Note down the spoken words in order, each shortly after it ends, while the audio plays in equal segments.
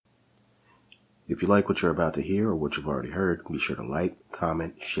If you like what you're about to hear or what you've already heard, be sure to like,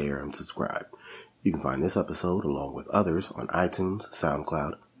 comment, share, and subscribe. You can find this episode along with others on iTunes,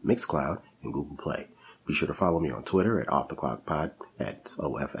 SoundCloud, Mixcloud, and Google Play. Be sure to follow me on Twitter at Off the Clock Pod, at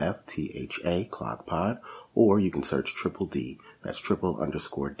OFFTHA Clock Pod, or you can search Triple D, that's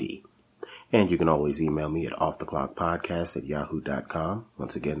triple_D. And you can always email me at offtheclockpodcast@yahoo.com.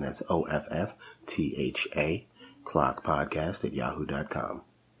 Once again, that's OFFTHA clockpodcast@yahoo.com.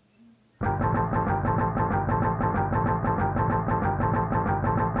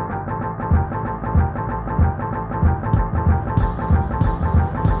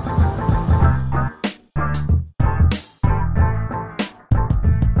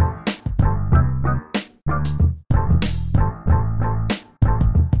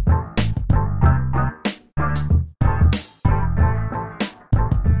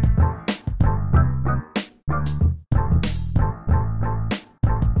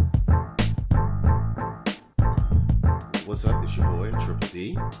 What's up? It's your boy, Triple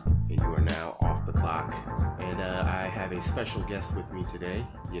D, and you are now off the clock. And I have a special guest with me today.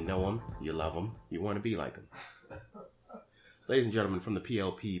 You know him, you love him, you want to be like him. Ladies and gentlemen, from the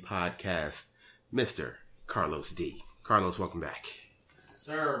PLP podcast, Mr. Carlos D. Carlos, welcome back.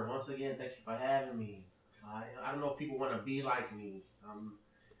 Sir, once again, thank you for having me. I don't know if people want to be like me. I'm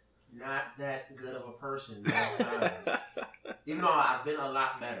not that good of a person most times. Even though I've been a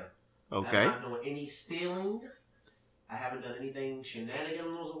lot better. Okay. I'm not doing any stealing. I haven't done anything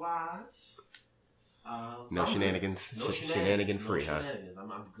shenanigans-wise. No shenanigans. No Shenanigan free, huh? Shenanigans.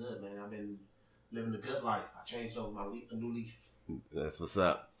 I'm good, man. I've been living the good life. I changed over a new leaf. That's what's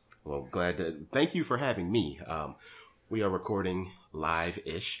up. Well, glad to thank you for having me. We are recording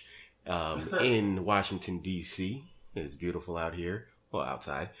live-ish in Washington, D.C. It's beautiful out here. Well,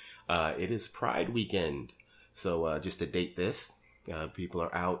 outside. It is Pride weekend. So just to date this, people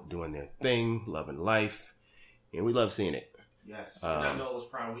are out doing their thing, loving life. And we love seeing it. Yes. And I know it was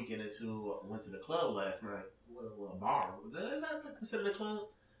Pride weekend until I went to the club last night. A bar. Is that considered a club?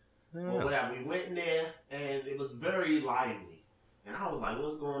 Well, whatever. We went in there, and it was very lively. And I was like,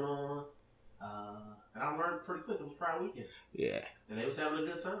 what's going on? And I learned pretty quick it was Pride weekend. Yeah. And they was having a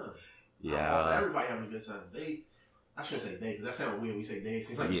good time. Yeah. Everybody having a good time. I shouldn't say they, because that sounds weird when you say they. It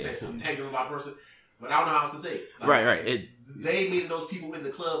seems like you say something negative about a person. But I don't know how else to say it. Like, right. They meeting those people in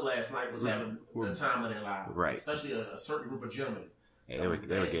the club last night was having the time of their lives. Right. Especially a certain group of gentlemen. Yeah, they were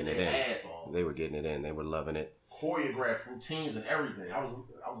getting it in. They were getting it in. They were loving it. Choreographed routines and everything. I was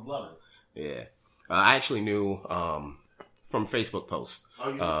loving it. Yeah. I actually knew from Facebook posts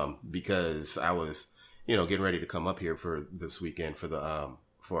because I was, getting ready to come up here for this weekend for the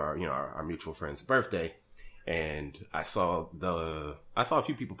for our mutual friend's birthday. And I saw a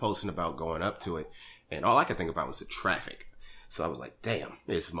few people posting about going up to it, and all I could think about was the traffic. So I was like, damn,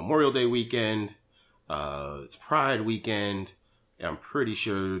 it's Memorial Day weekend, it's Pride weekend, I'm pretty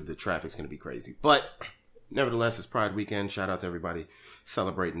sure the traffic's going to be crazy. But nevertheless, it's Pride weekend. Shout out to everybody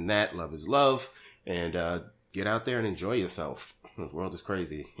celebrating that. Love is love. And get out there and enjoy yourself. This world is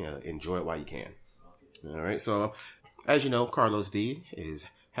crazy. Enjoy it while you can. All right, so as you know, Carlos D is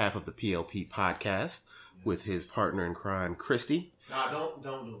half of the PLP podcast. With his partner in crime, Christy. Nah, don't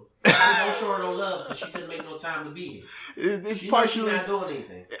do it. Don't show her no love because she couldn't make no time to be here. It's partially not doing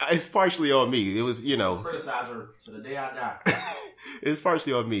anything. It's partially on me. It was, criticize her to the day I die. It's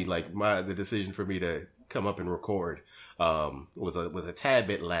partially on me. Like the decision for me to come up and record was a tad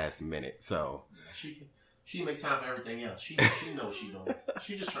bit last minute. So she make time for everything else. She knows she don't.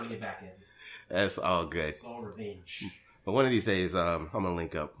 She just trying to get back at me. That's all good. It's all revenge. But one of these days, I'm gonna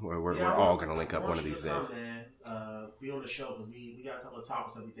link up. We're all gonna link up one of these days. Be on the show because we got a couple of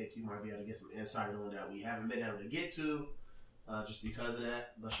topics that we think you might be able to get some insight on that we haven't been able to get to, just because of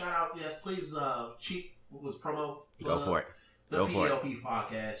that. But shout out, yes, please, cheap was promo. Go for it. The PLP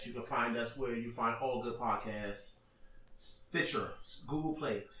podcast. You can find us where you find all good podcasts: Stitcher, Google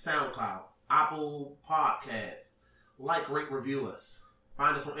Play, SoundCloud, Apple Podcasts. Like, rate, review us.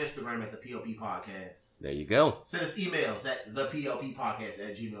 Find us on Instagram at the PLP Podcast. There you go. Send us emails at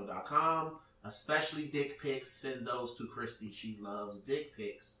theplppodcast@gmail.com. Especially dick pics. Send those to Christy. She loves dick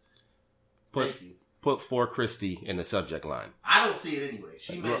pics. Thank you. Put for Christy in the subject line. I don't see it anyway.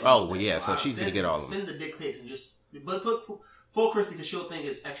 She made so she's going to get all of them. Send the dick pics and but put for Christy because she'll think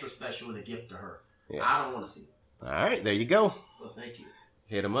it's extra special and a gift to her. Yeah. I don't want to see it. All right, there you go. Well, thank you.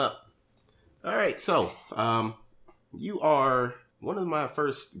 Hit him up. All right, so you are one of my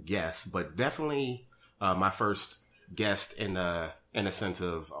first guests, but definitely my first guest in a sense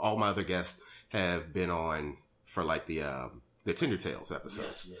of all my other guests have been on for like the Tinder Tales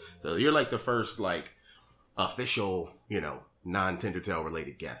episodes. Yes. So you're like the first like official, non-Tinder Tale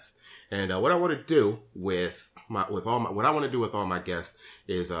related guests. And what I want to do with all my guests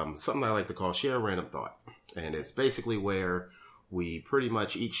is something I like to call share a random thought. And it's basically where we pretty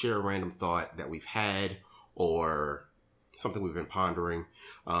much each share a random thought that we've had or something we've been pondering,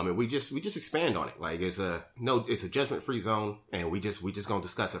 and we just expand on it. Like it's a judgment free zone, and we just gonna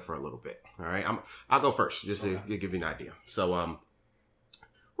discuss it for a little bit. All right, I'll go first just to give you an idea. So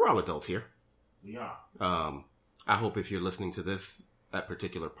we're all adults here. We are. I hope if you're listening to that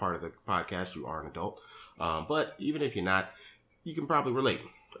particular part of the podcast, you are an adult. But even if you're not, you can probably relate.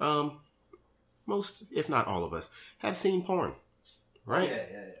 Most, if not all of us, have seen porn, right? Yeah.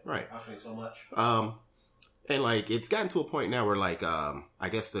 Right. I've seen so much. And like it's gotten to a point now where like I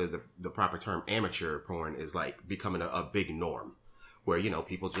guess the proper term amateur porn is like becoming a big norm, where you know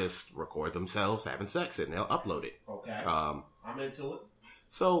people just record themselves having sex and they'll upload it. Okay. I'm into it.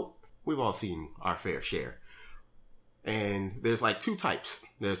 So we've all seen our fair share. And there's like two types.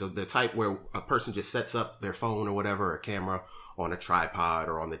 There's the type where a person just sets up their phone or whatever, a camera on a tripod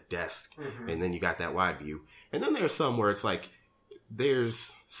or on the desk, and then you got that wide view. And then there's some where it's like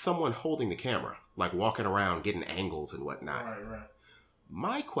there's someone holding the camera, like walking around getting angles and whatnot. Right.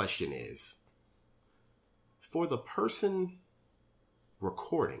 My question is, for the person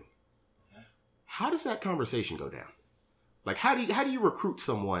recording, how does that conversation go down? Like how do you recruit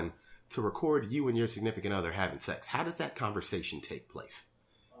someone to record you and your significant other having sex? How does that conversation take place?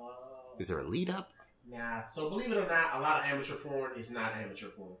 Is there a lead up? Nah. So believe it or not, a lot of amateur porn is not amateur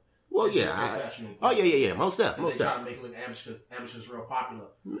porn. Well, it's yeah. Yeah. Most definitely. They try to make it look amateur's real popular.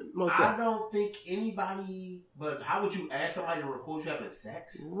 I don't think anybody. But how would you ask somebody to record you having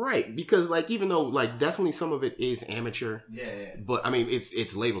sex? Right, because like even though like definitely some of it is amateur. Yeah. But I mean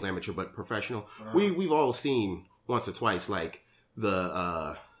it's labeled amateur, but professional. We've all seen once or twice like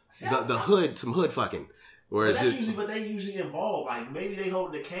the hood, some hood fucking. But they usually involve like maybe they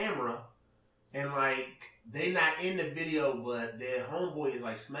hold the camera and like they not in the video, but their homeboy is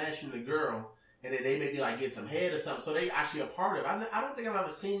like smashing the girl, and then they maybe like get some head or something. So they actually a part of it. I don't think I've ever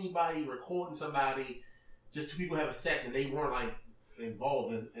seen anybody recording somebody, just two people having sex, and they weren't like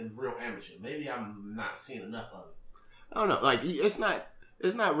involved in real amateur. Maybe I'm not seeing enough of it. I don't know. Like it's not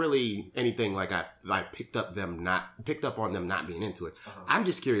really anything like I picked up on them not being into it. I'm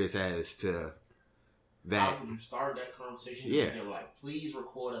just curious as to that. How would you start that conversation? Yeah. You're like, please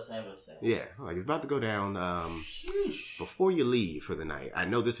record us having sex. Yeah, like it's about to go down. Before you leave for the night, I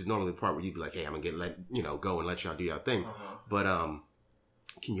know this is normally the part where you'd be like, "Hey, I'm gonna go and let y'all do your thing." But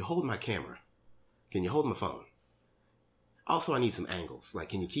can you hold my camera? Can you hold my phone? Also, I need some angles. Like,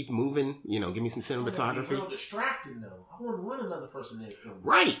 can you keep moving? Give me some cinematography. Real distracting though. I want to run another person there.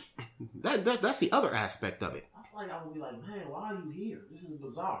 Right. That's the other aspect of it. I feel like I would be like, man, why are you here? This is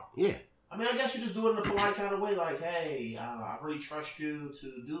bizarre. Yeah. I mean, I guess you just do it in a polite kind of way, like, hey, I really trust you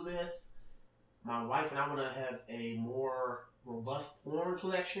to do this. My wife and I want to have a more robust porn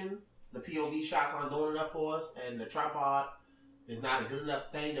collection. The POV shots aren't doing enough for us, and the tripod is not a good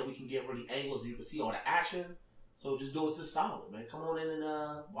enough thing that we can get really angles so you can see all the action. So just do it to solid, man. Come on in and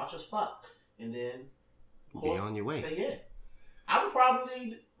watch us fuck. And then, of course, be on your way. Say yeah. I would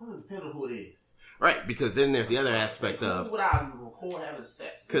probably, depend on who it is. Right, because then there's the other aspect of... Who would I record having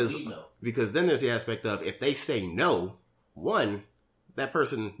sex? Because then there's the aspect of, if they say no, one, that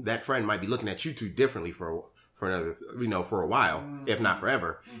friend might be looking at you two differently for another, for a while, if not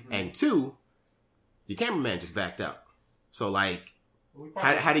forever. And two, your cameraman just backed up. So like,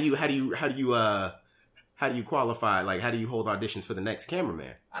 how do you qualify? Like, how do you hold auditions for the next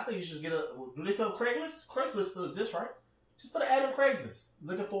cameraman? I think you should do they sell Craigslist? Craigslist still exists, right? Just put an ad on Craigslist.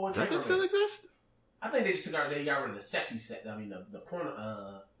 Looking for a cameraman. Does it still exist? I think they got rid of the sexy set. I mean, the porn,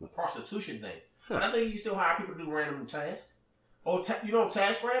 the prostitution thing. But I think you still hire people to do random tasks. Or you know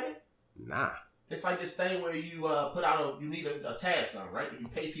TaskRabbit? Nah. It's like this thing where you you need a task done, right? You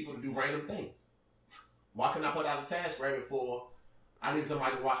pay people to do random things. Why can't I put out a TaskRabbit for? I need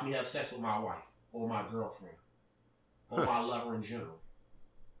somebody to watch me have sex with my wife or my girlfriend or my lover in general.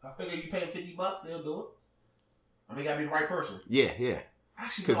 I figure you pay them $50, they'll do it. I mean, you gotta be the right person. Yeah.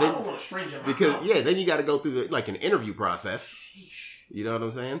 Actually, I don't want a stranger in my house. Yeah, then you got to go through an interview process. Sheesh. You know what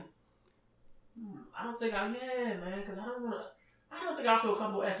I'm saying? I don't think because I don't think I feel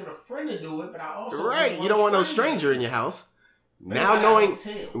comfortable asking a friend to do it, but I also you don't want no stranger in your house. Now knowing, I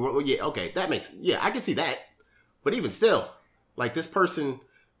can see that. But even still, like this person,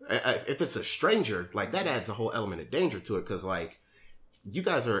 if it's a stranger, like that adds a whole element of danger to it because like you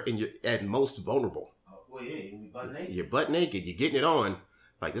guys are at most vulnerable. Well, yeah, you're butt naked. You're butt naked. You're getting it on.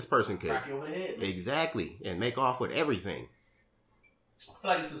 Like this person could crack you over the head. Man. Exactly, and make off with everything. I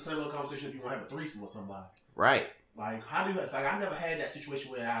feel like it's a similar conversation if you want to have a threesome with somebody. Right. Like, how do you? It's like I never had that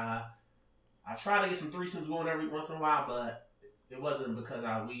situation where I try to get some threesomes going every once in a while, but it wasn't because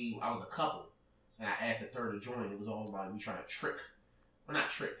I was a couple and I asked a third to join. It was all like we trying to trick, well, not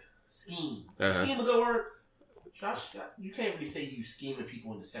trick, scheme. Scheme a good word. Josh, you can't really say you scheming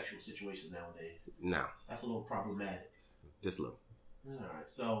people into sexual situations nowadays. No, that's a little problematic. Just a little. All right,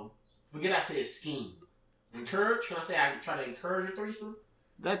 so forget I said scheme. Encourage? Can I say I try to encourage a threesome?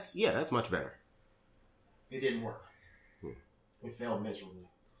 That's much better. It didn't work. It failed miserably.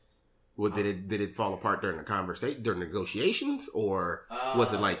 Well, did it fall apart during the conversation, during negotiations, or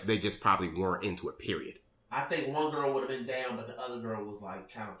was it like they just probably weren't into it? Period. I think one girl would have been down, but the other girl was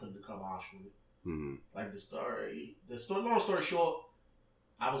like kind of putting the kibosh with it. Mm-hmm. Like the story. Long story short,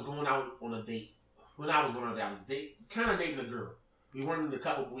 I was going out on a date. When I was going on a date, I was kind of dating a girl. We weren't in the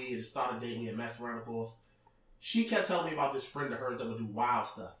couple. We had started dating. We had messed around, of course. She kept telling me about this friend of hers that would do wild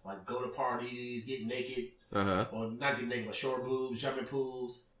stuff, like go to parties, get naked, or not get naked, but show her boobs, jump in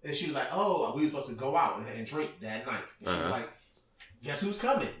pools. And she was like, "Oh, we were supposed to go out and drink that night." And she was like, "Guess who's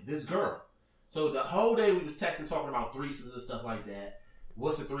coming? This girl." So the whole day we was texting, talking about threesomes and stuff like that.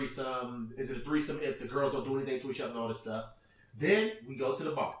 What's a threesome? Is it a threesome if the girls don't do anything to each other and all this stuff? Then we go to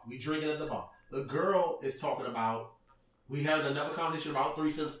the bar. We drinking at the bar. The girl is talking about. We had another conversation about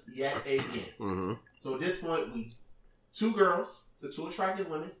threesomes yet again. Mm-hmm. So at this point, two girls, the two attractive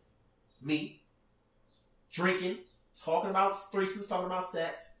women, me, drinking, talking about threesomes, talking about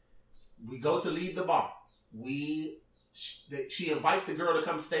sex. We go to leave the bar. She invite the girl to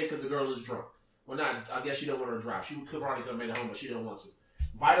come stay because the girl is drunk. Well, not. I guess she don't want her to drive. She could probably come made it home, but she didn't want to.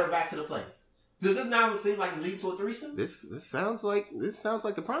 Invite her back to the place. Does this now seem like it leads to a threesome? This sounds like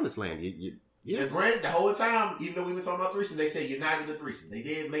the promised land. Yeah. And Grant, the whole time, even though we've been talking about threesome, they say you're not getting a threesome. They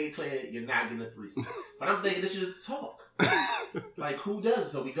did make it clear you're not getting a threesome. But I'm thinking this is just talk. Like, who does it?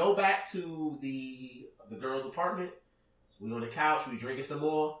 So we go back to the girl's apartment. We on the couch. We drinking some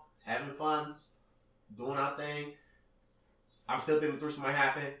more, having fun, doing our thing. I'm still thinking the threesome might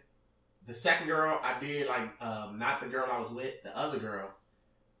happen. The second girl, I did not the girl I was with, the other girl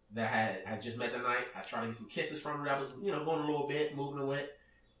that I just met that night. I tried to get some kisses from her. That was going a little bit, moving away.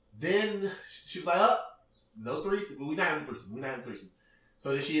 Then she was like, no threesome. We're not having threesome.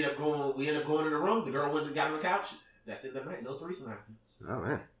 So then we ended up going in the room. The girl went and got on the couch. That's it that night. No threesome happened. Oh,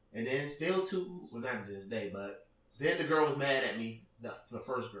 man. And then still not to this day, but then the girl was mad at me. The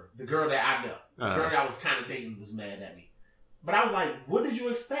first girl. The girl that I know. The girl that I was kind of dating was mad at me. But I was like, what did you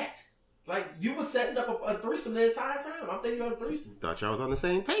expect? Like, you were setting up a threesome the entire time. I'm thinking you had a threesome. Thought y'all was on the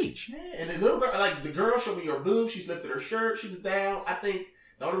same page. Yeah, and the little girl, the girl showed me her boobs. She lifted her shirt. She was down. I think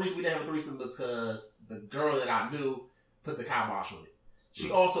the only reason we didn't have a threesome was because the girl that I knew put the kibosh on it. She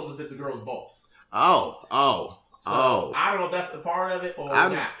also was this girl's boss. So I don't know if that's a part of it or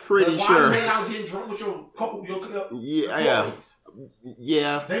I'm not. Pretty but sure. Why you out getting drunk with your employees?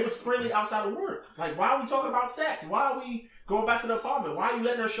 Yeah. They was friendly outside of work. Like, why are we talking about sex? Why are we going back to the apartment? Why are you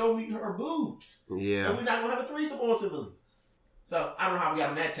letting her show me her boobs? Yeah. And we're not going to have a threesome ultimately. So, I don't know how we got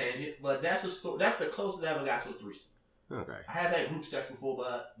on that tangent, but that's the closest I ever got to a threesome. Okay. I have had group sex before,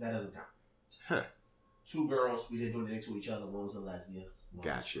 but that doesn't count. Huh. Two girls, we didn't do anything to each other. One was a lesbian.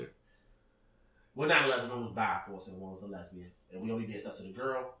 Gotcha. Well, not a lesbian, one was bi, of course, and one was a lesbian. And we only did stuff to the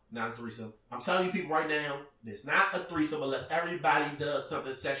girl, not a threesome. I'm telling you people right now, it's not a threesome unless everybody does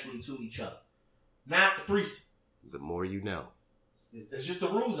something sexually to each other. Not a threesome. The more you know. It's just the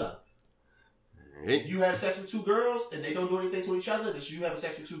rules of it. Right. If you have sex with two girls and they don't do anything to each other, then you have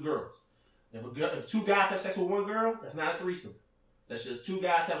sex with two girls. If two guys have sex with one girl, that's not a threesome. That's just two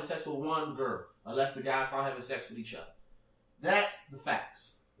guys having sex with one girl, unless the guys start having sex with each other. That's the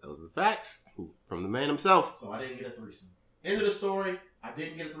facts. Those are the facts from the man himself. So I didn't get a threesome. End of the story. I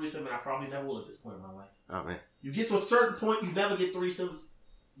didn't get a threesome, and I probably never will at this point in my life. Oh, man. You get to a certain point, you never get threesomes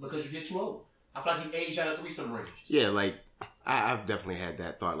because you get too old. I feel like you age out of threesome ranges. Yeah, like, I've definitely had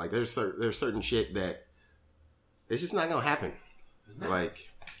that thought. Like, there's certain shit that it's just not going to happen. Like,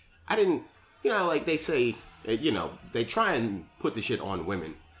 I didn't, like they say, they try and put the shit on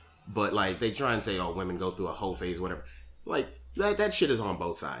women, but, like, they try and say, oh, women go through a whole phase, whatever. Like, that shit is on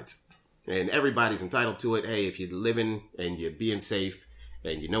both sides. And everybody's entitled to it. Hey, if you're living and you're being safe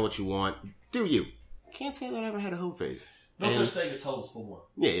and you know what you want, do you. Can't say that I ever had a hoe phase. No such thing as hoes for one.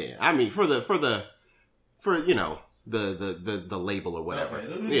 Yeah. I mean, for the label or whatever.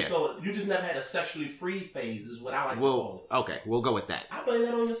 Okay. So you just never had a sexually free phase is what I like to call it. Okay, we'll go with that. I blame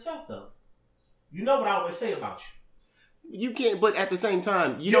that on yourself, though. You know what I always say about you. You can't, but at the same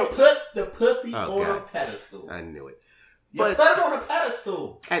time, you don't put the pussy on a pedestal. I knew it. You put it on a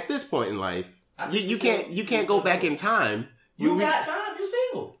pedestal. At this point in life, you can't go back in time. You got time. You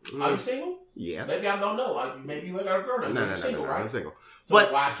single. Are you single? Yeah. Maybe I don't know. Maybe you ain't got a girl. No, you're single, right? I'm single. So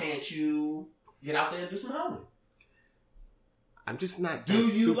why can't you get out there and do some hoeing? I'm just not. Do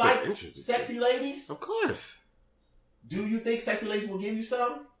you like sexy ladies? Of course. Do you think sexy ladies will give you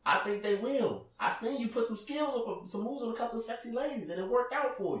something? I think they will. I seen you put some some moves on a couple of sexy ladies, and it worked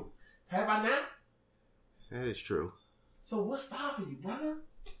out for you. Have I not? That is true. So what's stopping you, brother?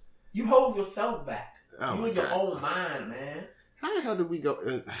 You hold yourself back. Oh, you in your own mind, man. How the hell did we go?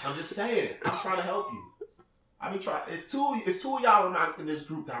 I'm just saying. I'm trying to help you. I be trying. It's two of y'all in this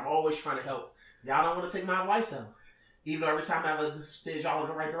group that I'm always trying to help. Y'all don't want to take my advice out. Even though every time I ever steered y'all in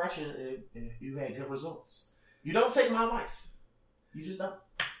the right direction, you had good results. You don't take my advice. You just don't.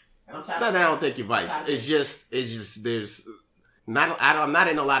 And I'm it's not that I don't take your advice. It's just there's not. I'm not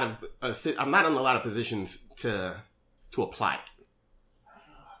in a lot of positions to apply it.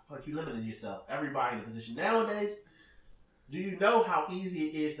 Like you limiting yourself. Everybody in a position nowadays. Do you know how easy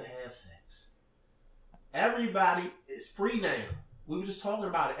it is to have sex? Everybody is free now. We were just talking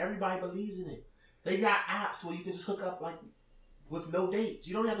about it. Everybody believes in it. They got apps where you can just hook up like with no dates.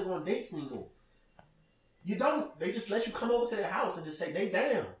 You don't have to go on dates anymore. You don't. They just let you come over to their house and just say they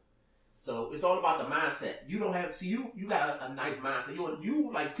down. So it's all about the mindset. You don't have. See, you got a nice mindset.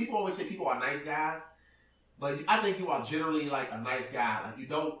 You like people always say people are nice guys, but I think you are generally like a nice guy. Like you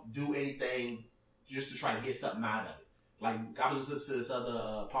don't do anything just to try to get something out of it. Like I was listening to this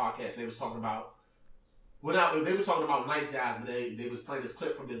other podcast. They was talking about. Well, they was talking about nice guys, but they was playing this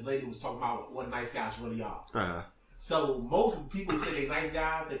clip from this lady who was talking about what nice guys really are. Uh-huh. So most people who say they nice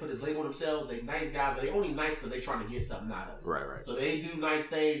guys, they put this label on themselves. They nice guys, but they only nice because they trying to get something out of it. Right. So they do nice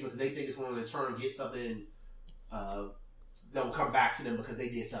things because they think it's going to in turn get something that will come back to them because they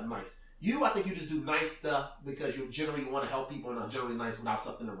did something nice. I think you just do nice stuff because you generally want to help people and are generally nice without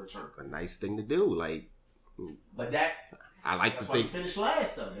something in return. A nice thing to do, like. But that. I like that's to why think. You finish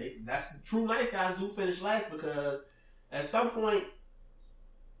last, though. That's true. Nice guys do finish last because at some point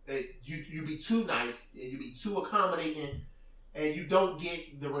you be too nice and you be too accommodating, and you don't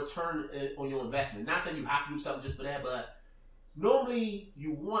get the return on your investment. Not saying you have to do something just for that, but normally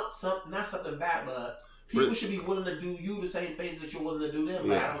you want not something back, but people should be willing to do you the same favors that you're willing to do them.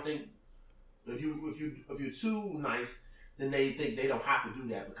 Yeah. Like, I don't think if you're too nice, then they think they don't have to do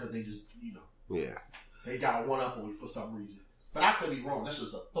that because they just Yeah. They got a one up on you for some reason. But I could be wrong. That's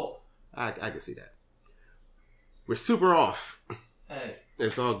just a thought. I can see that. We're super off. Hey.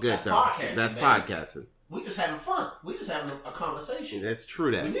 It's all good, that's though. Podcasting, that's baby. Podcasting. We just having fun. We just having a conversation. That's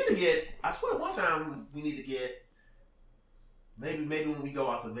true, that. We need to get, I swear one time we need to get, maybe when we go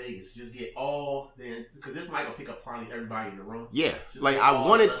out to Vegas, just get all, because this might pick up probably everybody in the room. Yeah. Just like I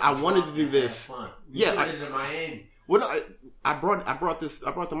wanted to do this. Fun. Yeah. I did it in Miami. Well, no, I brought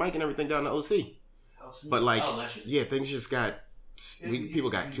the mic and everything down to OC. But like, things just got people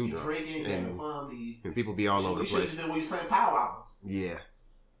got too drunk, and people be all over the place. When you playing Power. Yeah.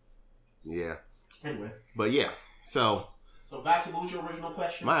 Anyway, but yeah, so back to what was your original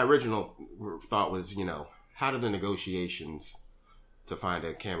question? My original thought was, how do the negotiations to find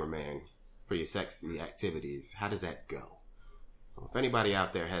a cameraman for your sexy activities? How does that go? If anybody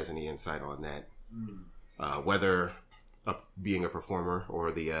out there has any insight on that, whether being a performer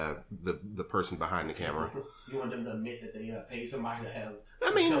or the person behind the camera. You want them to admit that they paid somebody to have.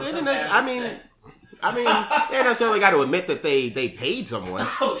 They don't necessarily got to admit that they paid someone,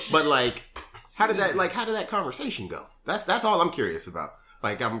 but like, how did that conversation go? That's all I'm curious about.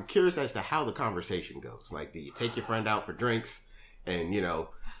 Like, I'm curious as to how the conversation goes. Like, do you take your friend out for drinks, and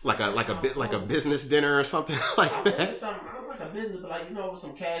like a business dinner or something like that? I don't like a business, but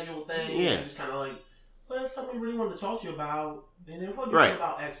some casual thing. Yeah, just kind of like. Well, that's something we really want to talk to you about. And then what do you think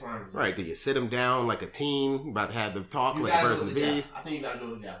about X, Y, and Z? Right. Do you sit them down like a teen, about to have the talk like a birds and bees? I think you got to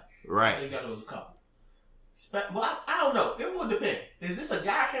do it together. Right. I think you got to do it as a couple. Well, I don't know. It will depend. Is this a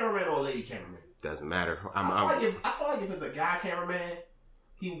guy cameraman or a lady cameraman? Doesn't matter. I feel like if it's a guy cameraman,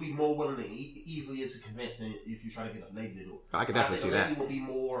 he will be more willing to easily into convince than if you try to get a lady to do it. I can definitely see that. A lady will be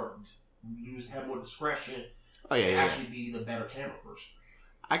have more discretion. Oh, yeah, actually be the better camera person.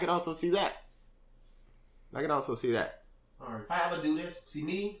 I could also see that. All right, if I ever do this, see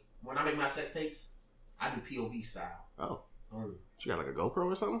me, when I make my sex tapes, I do POV style. Oh. You got like a GoPro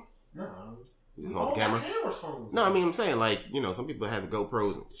or something? No. You just hold the camera? No, I mean, I'm saying like, some people have the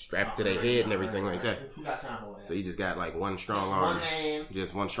GoPros strapped to their head and everything like that. Who got time for that? So you just got like one strong arm. One hand.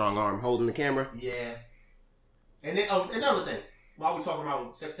 Just one strong arm holding the camera? Yeah. And then, another thing, while we're talking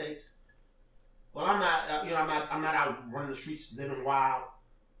about sex tapes, well, I'm not out running the streets living wild,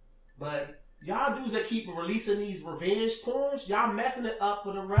 but y'all dudes that keep releasing these revenge porns, y'all messing it up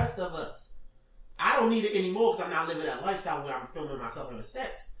for the rest of us. I don't need it anymore because I'm not living that lifestyle where I'm filming myself having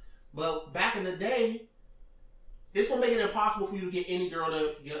sex. But back in the day, it's gonna make it impossible for you to get any girl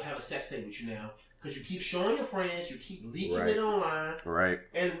to have a sex tape with you now. Because you keep showing your friends, you keep leaking it online. Right.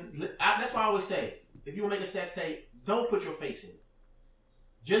 And that's why I always say, if you want to make a sex tape, don't put your face in.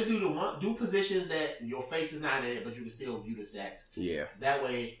 Just do positions that your face is not in it, but you can still view the sex. Yeah. That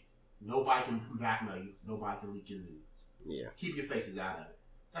way, nobody can blackmail you. Nobody can leak your nudes. Yeah. Keep your faces out of it.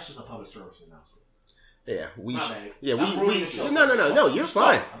 That's just a public service announcement. Yeah, we no, you're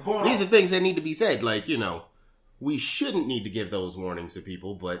fine. These are things that need to be said. Like, we shouldn't need to give those warnings to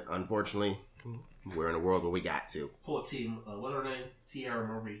people, but unfortunately, we're in a world where we got to. Poor team. What's her name? Tierra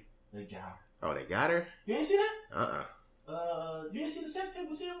Marie. They got her. Oh, they got her? You didn't see that? You didn't see the sex tape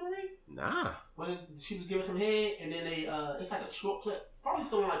with Tierra Marie? Nah. When she was giving some head, and then they, it's like a short clip. Probably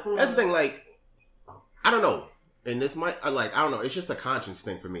still like. That's the thing. Like, I don't know, and this might I don't know. It's just a conscience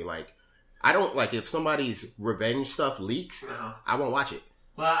thing for me. Like, I don't like if somebody's revenge stuff leaks. I won't watch it.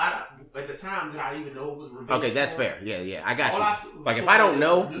 But at the time, did I even know it was revenge? Okay, that's fair. Yeah, I got you. Like, if I don't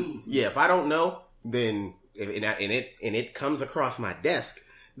know, if I don't know, then and it comes across my desk,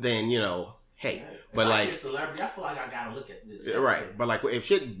 then hey. Yeah. But like, a celebrity, I feel like I gotta look at this. Right, but like if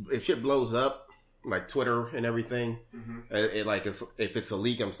shit blows up, like Twitter and everything, if it's a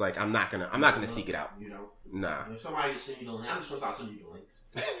leak, I'm not gonna seek it out. You know, nah. If somebody just send you the link, I'm just gonna start sending you the links.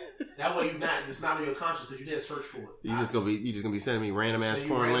 That way it's not on your conscience because you didn't search for it. You just gonna be sending me random ass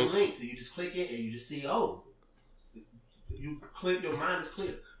porn links. So you just click it and you just see, you click, your mind is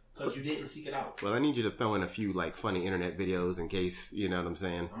clear because you didn't seek it out. Well, I need you to throw in a few like funny internet videos in case, you know what I'm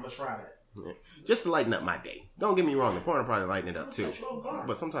saying. I'm gonna try that. Yeah. Just to lighten up my day. Don't get me wrong, the porn will probably lighten it up too.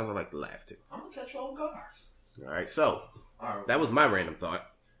 But sometimes I like to laugh too. I'm gonna catch you on guard. Alright, so that was my random thought.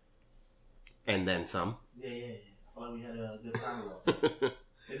 And then some. Yeah. I feel like we had a good time though.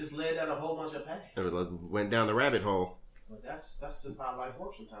 It just led down a whole bunch of paths. It went down the rabbit hole. But that's just how life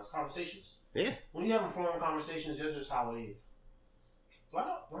works sometimes. Conversations. Yeah. When you have flowing conversations, that's just how it is.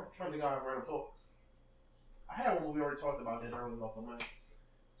 Well, we're trying to think of a random thought. I had one we already talked about that earlier off the mic.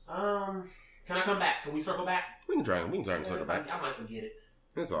 Can I come back? Can we circle back? We can try and circle back. I might forget it.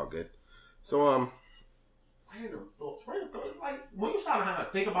 It's all good. So, random thoughts. Like, when you start to have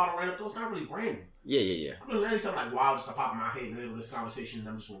to think about a random thought, it's not really random. Yeah. I'm gonna let something like wild just pop in my head in the middle of this conversation, and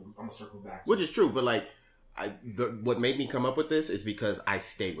I'm gonna circle back. Which is true, but like, what made me come up with this is because I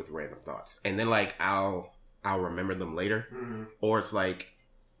stay with random thoughts, and then like I'll remember them later, or it's like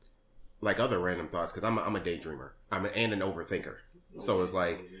other random thoughts because I'm a daydreamer. And an overthinker. So it's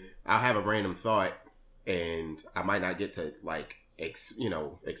like I'll have a random thought, and I might not get to like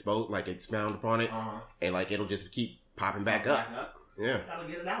expound upon it, and like it'll just keep popping back up. Yeah, you gotta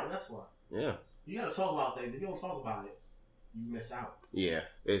get it out. That's why. Yeah, you gotta talk about things. If you don't talk about it, you miss out. Yeah,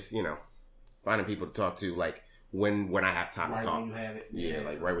 it's finding people to talk to like when I have time to talk. When you have it. Yeah,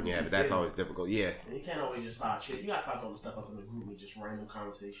 like right when you have it. That's always difficult. Yeah, and you can't always just start shit. You gotta start throwing stuff up in the group and just random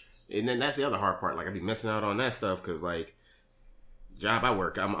conversations. And then that's the other hard part. Like I be missing out on that stuff because like. Job I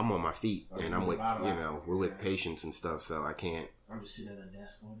work, I'm on my feet, and I'm with we're with patients and stuff, so I can't. I'm just sitting at a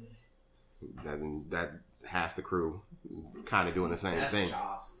desk all day. That half the crew is kind of doing the same thing.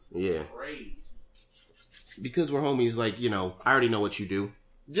 Jobs is crazy. Because we're homies, like I already know what you do.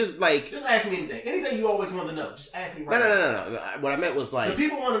 Just ask me anything you always want to know. Just ask me. No. What I meant was like the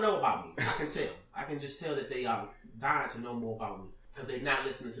people want to know about me. I can tell. I can just tell that they are dying to know more about me because they're not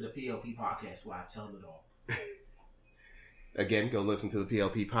listening to the PLP podcast where I tell them it all. Again, go listen to the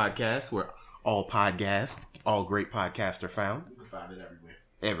PLP podcast where all great podcasts are found. You can find it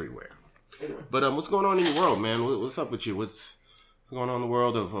everywhere. Anyway. But what's going on in your world, man? What's up with you? What's going on in the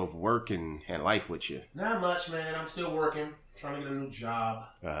world of work and life with you? Not much, man. I'm still working. Trying to get a new job.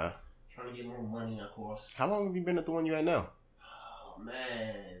 Trying to get more money, of course. How long have you been at the one you're at now? Oh,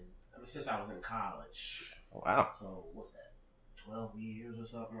 man. Since I was in college. Oh, wow. So, what's that? 12 years or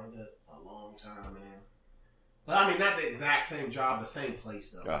something like that? A long time, man. But I mean, not the exact same job, the same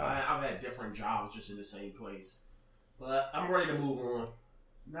place, though. I've had different jobs just in the same place. But I'm ready to move on.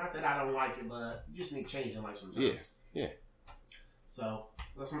 Not that I don't like it, but you just need change in life sometimes. Yeah. So,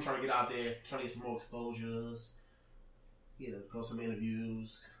 that's what I'm trying to get out there. Trying to get some more exposures. Go some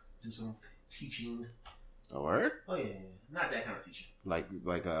interviews. Do some teaching. A word? Oh, yeah. Not that kind of teaching.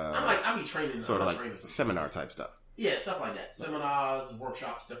 I'll be training. Sort of like seminar type stuff. Yeah, stuff like that. Seminars,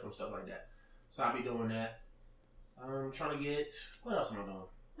 workshops, different stuff like that. So I'll be doing that. I'm trying to get... What else am I doing?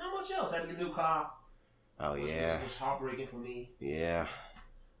 Not much else. I had to get a new car. Oh, yeah. It was heartbreaking for me. Yeah.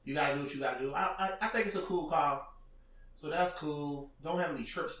 You gotta do what you gotta do. I think it's a cool car. So that's cool. Don't have any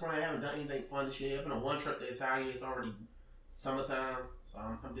trips planned. I haven't done anything fun this year. I've been on one trip the entire year. It's already summertime. So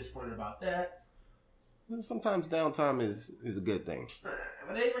I'm disappointed about that. sometimes downtime is a good thing.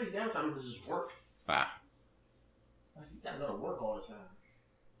 But it ain't really downtime. It's just work. Ah. Like, you gotta go to work all the time.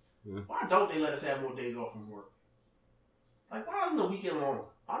 Yeah. Why don't they let us have more days off from work? Like, why isn't the weekend longer?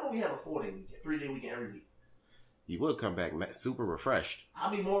 Why don't we have a 4-day weekend, 3-day weekend every week? You would come back super refreshed.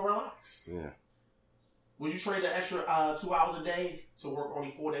 I'll be more relaxed. Yeah. Would you trade the extra 2 hours a day to work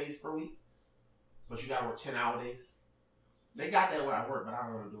only 4 days per week? But you gotta work 10-hour days? They got that where I work, but I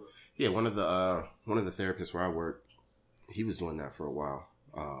don't want to do it. Yeah, one of the therapists where I work, he was doing that for a while.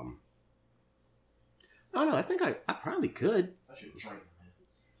 I don't know. I think I probably could. That shit was draining, man.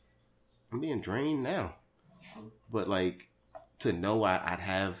 I'm being drained now. But, like, to know I'd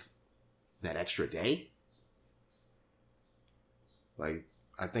have that extra day, like,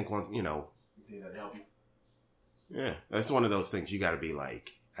 I think once, You think that'd help you? Yeah. That's one of those things you got to be,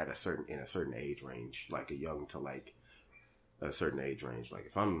 like, in a certain age range, like a young to, like, a certain age range. Like,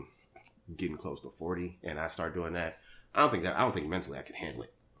 if I'm getting close to 40 and I start doing that, I don't think mentally I can handle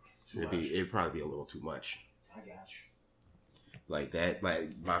it. It'd probably be a little too much. I got you. Like that, like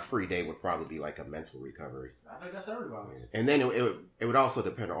my free day would probably be like a mental recovery. I think that's everybody. And then it would also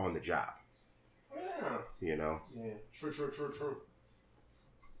depend on the job. Yeah. Yeah. True.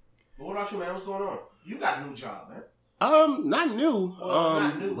 But what about you, man? What's going on? You got a new job, man. Not new. Well,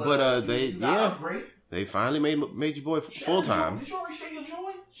 not new, but they upgrade. They finally made your boy full time. Did you already share your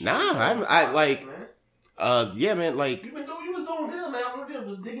joy? Nah, yeah, man. Like you was doing good, man. I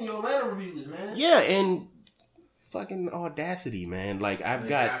was digging your Atlanta reviews, man. Yeah, and fucking Audacity, man. Like I've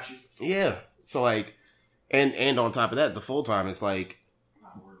got yeah. So like, and on top of that, the full time is like,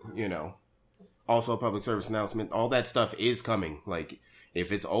 also public service announcement. All that stuff is coming. Like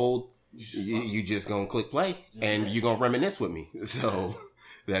if it's old, you just gonna click play and you gonna reminisce with me. So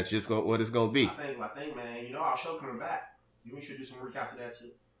that's just what it's gonna be. I think, man. Our show coming back. You should do some recaps of that too.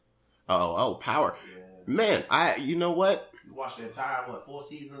 Oh, Power. Yeah. Man, you know what? You watched the entire, 4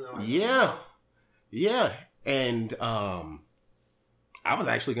 seasons? Yeah. And, I was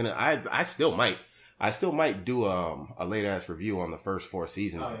actually I still might do, a late ass review on the first 4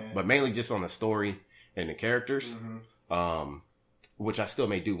 seasons, but mainly just on the story and the characters, which I still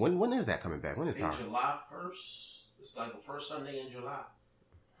may do. When is that coming back? When is Power? July 1st. It's like the first Sunday in July.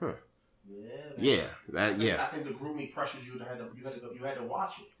 Huh. Yeah. I think the GroupMe pressured you you had to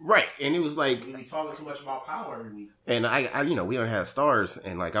watch it. Right. And it was like we talking too much about Power every week. And I we don't have stars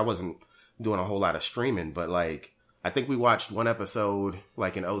and like I wasn't doing a whole lot of streaming, but like I think we watched one episode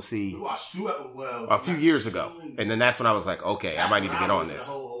like in OC. We watched 2 a few years ago. And then that's when I was like, okay, I might need to get on this.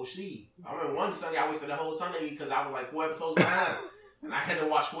 The whole OC. I remember one Sunday I wasted the whole Sunday because I was like 4 episodes behind. And I had to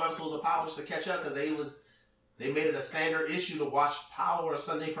watch 4 episodes of Power just to catch up because they made it a standard issue to watch Power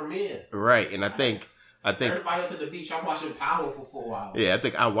Sunday premiere. Right, and I think everybody else at the beach, I'm watching Power for 4 hours. Yeah, I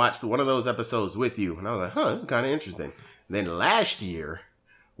think I watched one of those episodes with you, and I was like, this is kind of interesting. And then last year,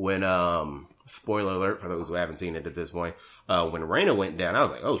 when spoiler alert for those who haven't seen it at this point, when Raina went down, I was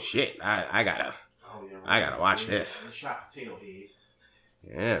like, oh shit, I gotta watch this. Shot Potato Head.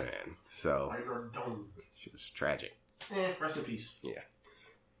 Yeah, man. So she was tragic. Rest in peace. Yeah,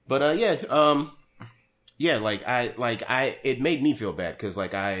 but yeah, it made me feel bad because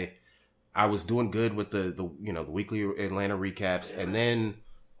like I was doing good with the weekly Atlanta recaps, and then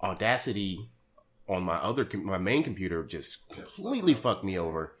Audacity on my main computer just completely fucked me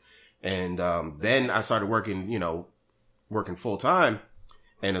over, and then I started working full time,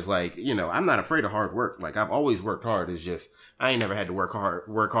 and it's like I'm not afraid of hard work. Like I've always worked hard. It's just I ain't never had to work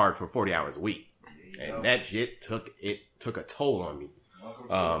hard for 40 hours a week, and that shit took a toll on me.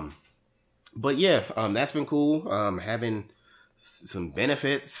 But yeah, that's been cool. Having some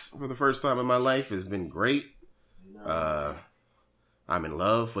benefits for the first time in my life has been great. I'm in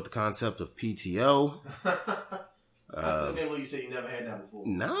love with the concept of PTO. I still can't believe you said you never had that before.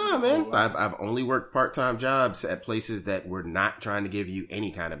 Nah, man. I've only worked part-time jobs at places that were not trying to give you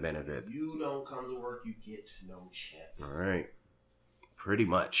any kind of benefits. You don't come to work, you get no check. All right. Pretty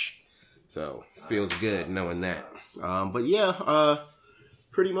much. So, it feels good knowing that. But yeah,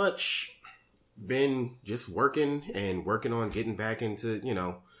 pretty much been just working on getting back into,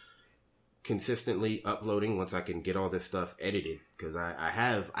 consistently uploading once I can get all this stuff edited. Because I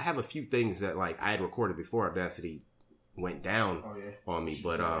have a few things that like I had recorded before Audacity went down on me,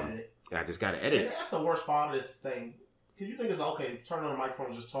 but I just gotta edit it. That's the worst part of this thing. Because you think it's okay, turn on the microphone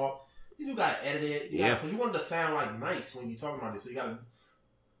and just talk. You do gotta edit it. Because you want it to sound like nice when you're talking about this. So you gotta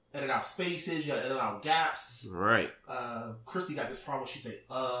edit out spaces, you gotta edit out gaps. Right. Christy got this problem. She say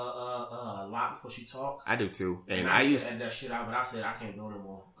a lot before she talk. I do too. And I used to edit that shit out, but I said I can't do it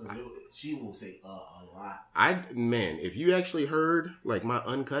anymore because she will say a lot. Man, if you actually heard like my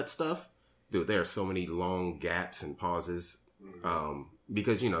uncut stuff, dude, there are so many long gaps and pauses.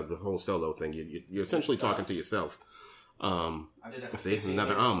 Because, you know, the whole solo thing, you're essentially talking to yourself. I did that for see,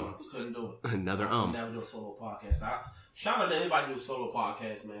 another couldn't do it. Another never do a solo podcast. Shout out to anybody who do a solo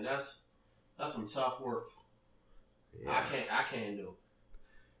podcast, man. That's some tough work. Yeah. I can't do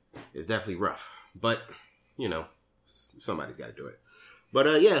it. It's definitely rough. But, you know, somebody's got to do it.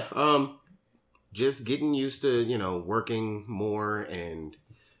 But, yeah, just getting used to, you know, working more and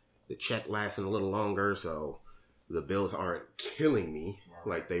the check lasting a little longer, so the bills aren't killing me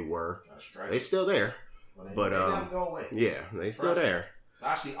like they were. They're still there. But they never go away. Yeah, they still there. It's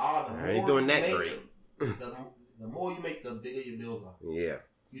actually odd. The more I ain't doing that great. The more you make, the bigger your bills are. Yeah.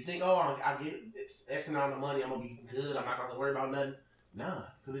 You think, oh, I get X amount of money, I'm gonna be good. I'm not gonna worry about nothing. Nah,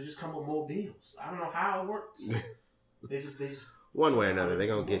 because it just come with more bills. I don't know how it works. they just one way or another, they're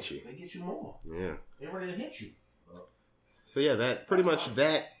gonna get you. They get you more. Yeah. They're ready to hit you. So yeah, that pretty much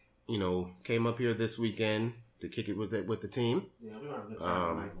that, you know, came up here this weekend to kick it with the team. Yeah, we had a good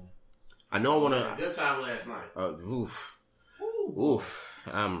time tonight, man. I know I want to. A good time last night. Oof.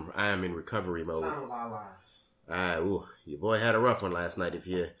 I am in recovery mode. Time of our lives. Your boy had a rough one last night. If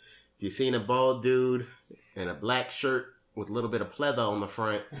you seen a bald dude in a black shirt with a little bit of pleather on the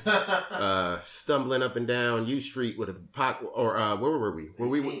front, stumbling up and down U Street with a where were we? Were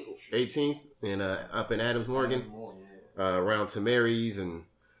we 18th and up in Adams Morgan, around Tamari's and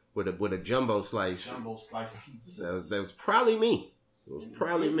with a jumbo slice. Jumbo slice of pizza. That was probably me. It was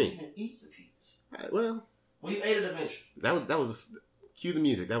probably me. You can eat the pizza. Well, you ate it eventually. That was cue the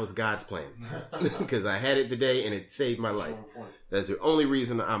music. That was God's plan because I had it today and it saved my life. That's the only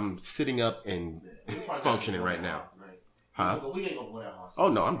reason I'm sitting up and functioning right now. Huh? We ain't gonna go that hard. Oh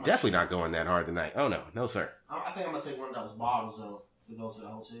no, I'm definitely not going that hard tonight. Oh no, sir. I think I'm gonna take one of those bottles though to go to the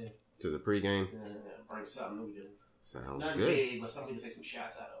hotel. To the pregame. Yeah, bring something new to do. Sounds Nothing good. Big, but somebody to take some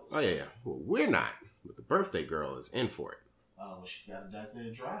shots out of. Oh yeah. Well, we're not, but the birthday girl is in for it. Oh, she got a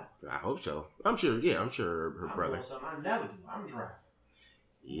designated drive. I hope so. I'm sure. Yeah, I'm sure her brother. Doing something I never do. I'm driving.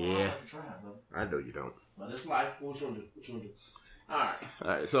 Yeah. I know you don't. But it's life. What you gonna do? All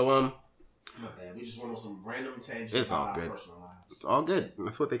right. So not bad. We just went on some random tangents. It's all good. It's all good.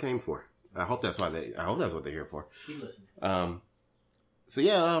 That's what they came for. I hope that's what they're here for. Keep listening. So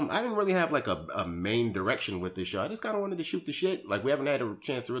yeah, I didn't really have like a main direction with this show. I just kind of wanted to shoot the shit. Like we haven't had a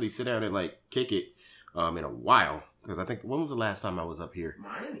chance to really sit down and like kick it in a while. Because I think when was the last time I was up here?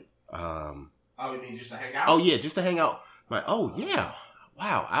 Miami. You mean just to hang out? Oh yeah, just to hang out. Yeah.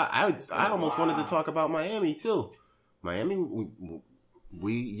 Wow. I almost wanted to talk about Miami too. Miami.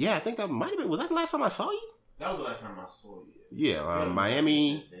 I think that might have been. Was that the last time I saw you? That was the last time I saw you. Yeah.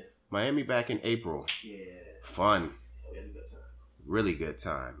 Miami back in April. Yeah. Fun. We had a good time. Really good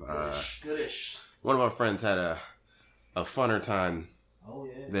time. Goodish. One of our friends had a funner time. Oh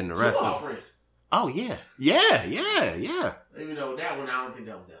yeah. Than the rest of our friends. Oh yeah. Even though that one, I don't think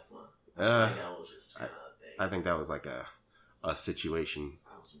that was that fun. I think that was just kind of a thing. I think that was like a situation.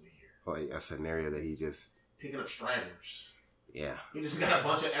 That was weird. Like a scenario that he just picking up stragglers. Yeah. He just got a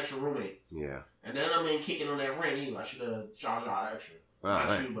bunch of extra roommates. Yeah. And then kicking on that rent either. I should have charged y'all extra.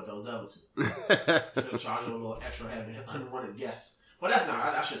 Not you, but those other two. Should have charged them a little extra having unwanted guests. But that's not.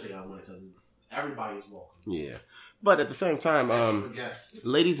 I should say unwanted because everybody is welcome. Yeah. But at the same time,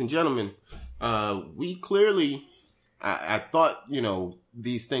 ladies and gentlemen, we clearly, I thought,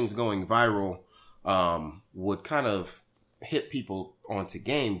 these things going viral would kind of hit people onto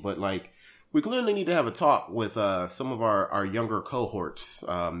game, but like, we clearly need to have a talk with some of our younger cohorts,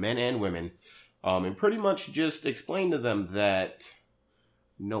 men and women, and pretty much just explain to them that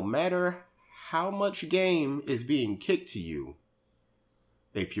no matter how much game is being kicked to you,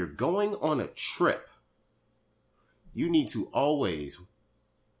 if you're going on a trip, you need to always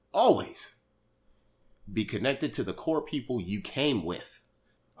be connected to the core people you came with.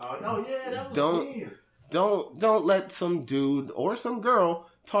 Oh yeah, that was weird. Don't let some dude or some girl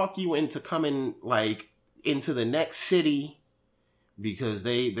talk you into coming like into the next city because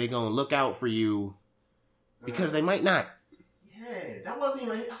they gonna look out for you because they might not. Yeah, that wasn't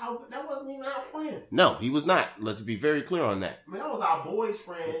even our friend. No, he was not. Let's be very clear on that. I mean, that was our boy's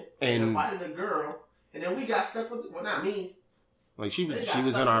friend and invited a girl, and then we got stuck with. Well, not me. Like she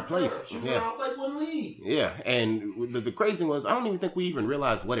was in our place. She was in our place, wouldn't leave. Yeah, and the crazy thing was, I don't even think we even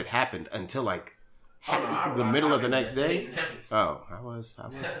realized what had happened until like the middle of the next day. Oh, I was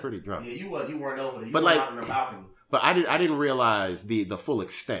pretty drunk. Yeah, you weren't over there. You but were out on the balcony. But I didn't realize the full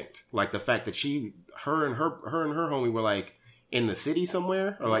extent, like the fact that her and her homie were like in the city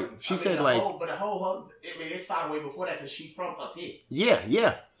somewhere, or like she said like. It started way before that because she from up here.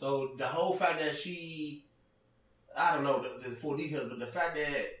 Yeah. So the whole fact that she I don't know the full details, but the fact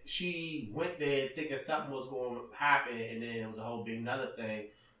that she went there thinking something was going to happen, and then it was a whole big another thing,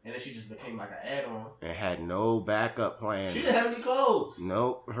 and then she just became like an add-on. And had no backup plan. She didn't have any clothes.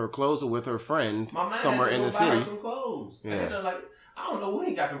 Nope, her clothes were with her friend My somewhere man in had the to go buy her city. some clothes. Yeah. And like, I don't know where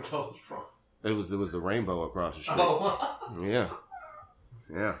he got them clothes from. It was the rainbow across the street. Oh. Yeah.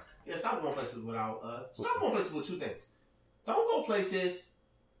 Yeah, stop going places without. Stop going places with two things. Don't go places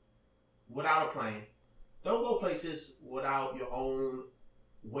without a plan. Don't go places without your own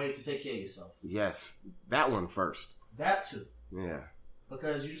way to take care of yourself. Yes, that one first. That too. Yeah.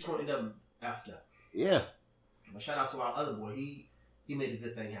 Because you just want to end up after. Yeah. But shout out to our other boy. He made a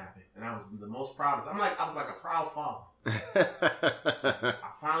good thing happen, and I was the most proud. I was like a proud father. I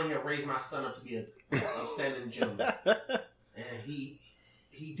finally had raised my son up to be an upstanding gentleman, and he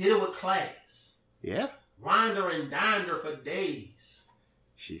did it with class. Yeah. Wined her and dined her for days.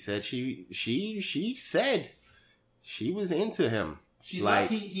 She said she said she was into him. He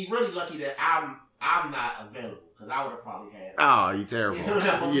really lucky that I'm not available, because I would have probably had her. Oh, you terrible.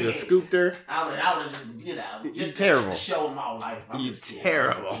 You'd have scooped her. I would have just terrible. Just to show my life. You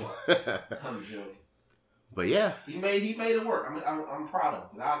terrible. I'm joking. But yeah, he made it work. I mean, I'm proud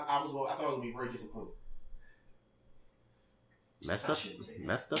of him. I thought it was gonna be very disappointing. Messed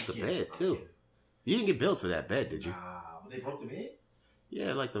up the bed too. You didn't get billed for that bed, did you? Nah, but they broke the bed.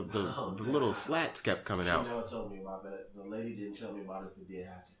 Yeah, like the little slats kept coming out. She never told me about that. The lady didn't tell me about it if it did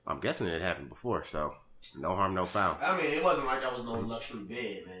happen. I'm guessing it happened before, so no harm, no foul. I mean, it wasn't like that was no luxury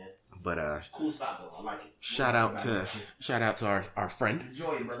bed, man. But cool spot though. I like it. Shout out to our friend.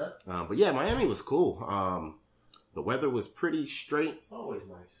 Enjoy it, brother. But yeah, Miami was cool. The weather was pretty straight. It's always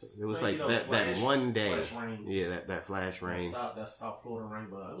nice. It was like that one day. Yeah, that flash rain. That's South Florida rain,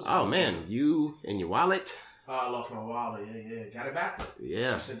 but oh man, you and your wallet. Oh, I lost my wallet. Yeah. Got it back.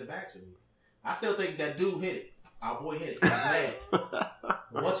 Yeah. She sent it back to me. I still think that dude hit it. Our boy hit it. He's mad.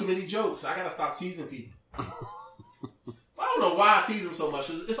 One too many jokes. I gotta stop teasing people. I don't know why I tease him so much.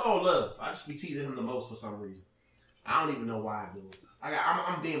 It's all love. I just be teasing him the most for some reason. I don't even know why I do it.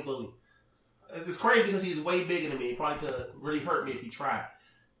 I'm being bullied. It's crazy because he's way bigger than me. He probably could really hurt me if he tried.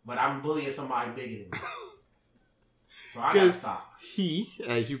 But I'm bullying somebody bigger than me. So I gotta stop. He,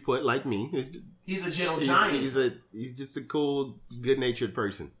 as you put, like me, he's a gentle giant. He's just a cool, good-natured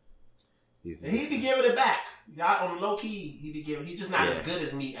person. He be giving it back. On the low key, he be giving. He's just not as good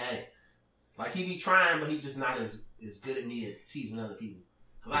as me at it. Like he be trying, but he's just not as good at me at teasing other people.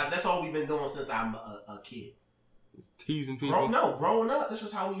 Cause that's all we've been doing since I'm a kid. Teasing people. Growing up, that's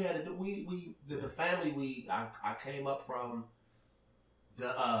just how we had to do. The family I came up from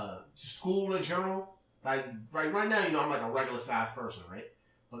the school in general. Like right now, I'm like a regular sized person, right?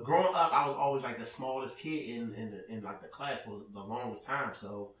 But growing up, I was always like the smallest kid in like the class for the longest time.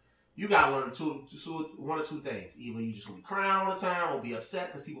 So you gotta learn one or two things. Either you just gonna be crying all the time, or be upset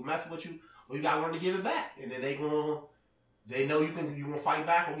because people messing with you, or you gotta learn to give it back. And then they know you gonna fight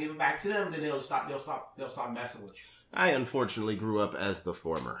back or give it back to them. Then they'll stop messing with you. I unfortunately grew up as the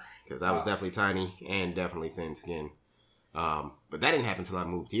former because I was definitely tiny and definitely thin skinned. But that didn't happen until I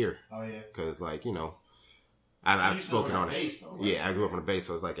moved here. Oh yeah, because I've spoken on it. Base, though, right? Yeah, I grew up on a base,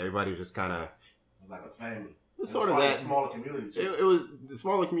 so it's like everybody was just kind of. It was like a family. It was sort of that smaller community. Too. It was the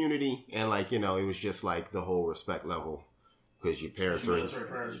smaller community, and it was just like the whole respect level because your parents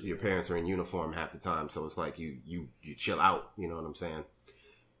are in uniform half the time, so it's like you chill out. You know what I'm saying?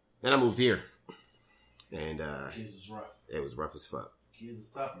 Then I moved here, and kids was rough. It was rough as fuck. Kids is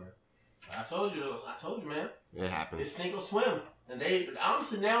tough, man. I told you, man. It happened. It's sink or swim, and they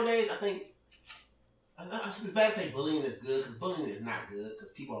honestly nowadays I think. It's bad to say bullying is good, because bullying is not good,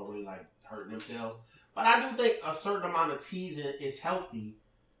 because people are really like hurting themselves. But I do think a certain amount of teasing is healthy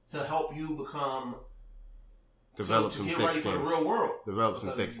to help you develop some get thick ready skin. for the real world. Develop some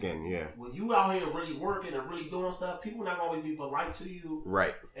thick skin, yeah. When you out here really working and really doing stuff, people not always be polite to you,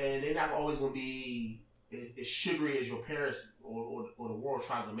 right? And they're not always going to be as sugary as your parents or the world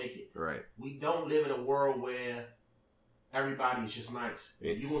tries to make it. Right. We don't live in a world where everybody is just nice.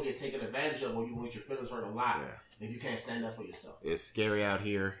 You're going to get taken advantage of, or you want your feelings hurt a lot if you can't stand up for yourself. It's scary out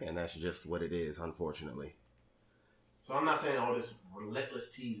here, and that's just what it is, unfortunately. So I'm not saying all this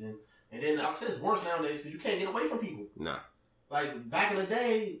relentless teasing. And then I'll say it's worse nowadays because you can't get away from people. Nah. Like back in the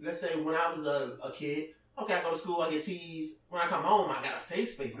day, let's say when I was a kid, okay, I go to school, I get teased. When I come home, I got a safe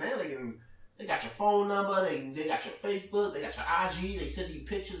space. Now they got your phone number, they got your Facebook, they got your IG, they send you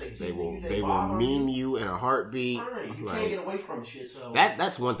pictures, they will meme you in a heartbeat. Right. You can't get away from shit. So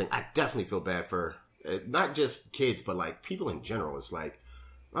that's one thing I definitely feel bad for. Not just kids, but like people in general. It's like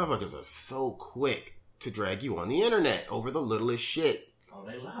motherfuckers are so quick to drag you on the internet over the littlest shit. Oh Oh,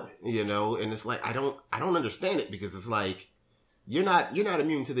 they love it. You know, and it's like I don't understand it because it's like you're not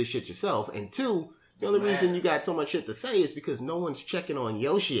immune to this shit yourself, and two, the only reason you got so much shit to say is because no one's checking on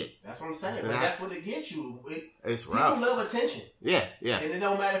your shit. That's what I'm saying. But that's what it gets you. It's rough. People love attention. Yeah. And it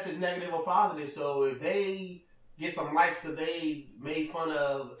don't matter if it's negative or positive. So if they get some likes because they made fun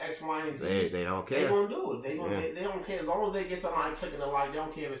of X, Y, and Z, they don't care. They gonna do it. They don't care as long as they get somebody clicking a like. They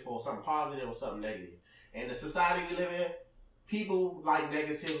don't care if it's for something positive or something negative. And the society we live in, people like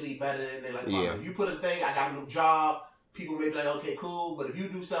negativity better than they like. Yeah. If you put a thing, I got a new job. People may be like, okay, cool. But if you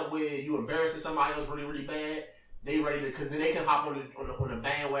do something where you embarrassing somebody else really, really bad, they ready to, because then they can hop on the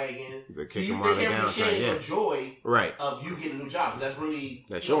bandwagon. They kick them while they're down. For joy right. of you getting a new job. Because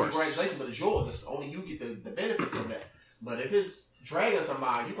that's yours. Congratulations, but it's yours. It's only you get the benefit from that. But if it's dragging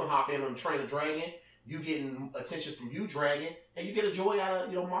somebody, you can hop in on the train of dragging. You getting attention from you dragging, and you get a joy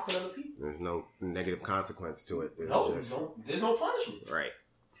out of mocking other people. There's no negative consequence to it. There's no punishment. Right.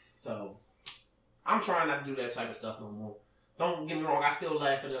 So I'm trying not to do that type of stuff no more. Don't get me wrong, I still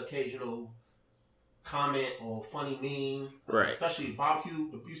laugh at the occasional comment or funny meme. Right. Especially barbecue.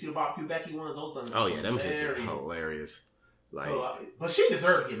 You see the barbecue Becky ones? Those things. Oh yeah, them shits is hilarious. Like, so, but she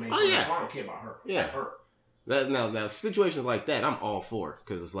deserved to get made. Oh yeah. So I don't care about her. Yeah. That's her. Now situations like that, I'm all for,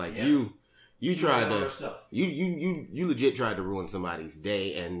 because it's like you tried to you legit tried to ruin somebody's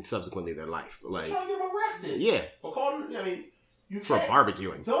day and subsequently their life. Like, trying to get them arrested. Yeah. Or you for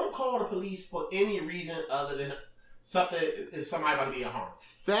barbecuing. Don't call the police for any reason other than something is somebody about to be a harm.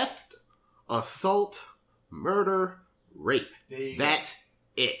 Theft, assault, murder, rape. That's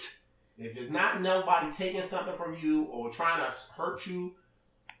it. If it's not nobody taking something from you or trying to hurt you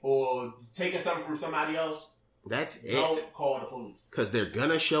or taking something from somebody else, that's don't call the police. Because they're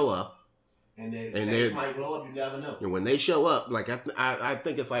gonna show up. And they might blow up, you never know. And when they show up, like I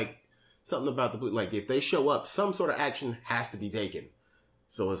think it's like something about the, like, if they show up, some sort of action has to be taken.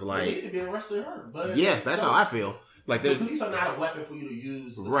 So it's like, they need to be arrested or hurt. But yeah, that's how I feel. Like, the police are not a weapon for you to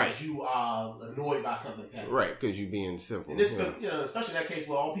use because you are annoyed by something. Right, because you're being simple. And this, especially in that case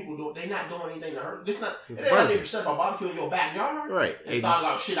where all people they're not doing anything to hurt. This not. It ain't like they said about barbecue in your backyard. Right. And start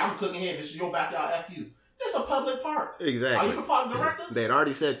like, shit, I'm cooking here. This is your backyard. F you. It's a public park. Exactly. Are you the park director? They had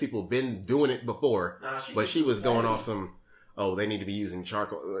already said people been doing it before, but she was going off some. Oh, they need to be using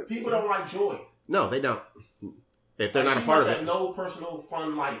charcoal. People don't like joy. No, they don't. If they're not a part of it. No personal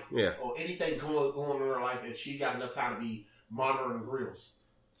fun life. Yeah. Or anything going in her life if she got enough time to be monitoring grills.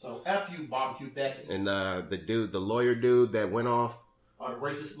 So F you, barbecue Becky. And the lawyer dude that went off. The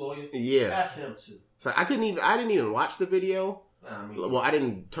racist lawyer. Yeah. F him too. So I didn't even watch the video. Well, I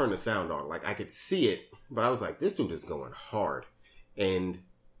didn't turn the sound on. Like, I could see it, but I was like, this dude is going hard, and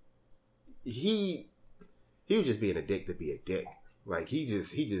he was just being a dick to be a dick. Like, he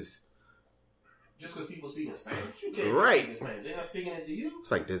just because people speaking Spanish, you can't right? Speak Spanish. They're not speaking it to you.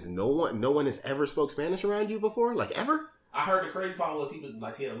 It's like, does no one has ever spoke Spanish around you before? Like, ever? I heard the crazy part was he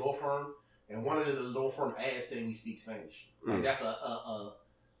had a law firm, and one of the law firm ads saying we speak Spanish. Like, that's a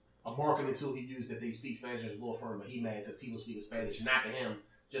marketing tool he used that they speak Spanish in his law firm, but he mad because people speak Spanish, not to him,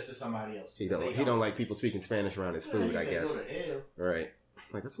 just to somebody else. He don't like people speaking Spanish around his food, I guess. Right.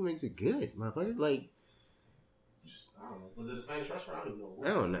 Like, that's what makes it good, motherfucker. Like, I don't know. Was it a Spanish restaurant? I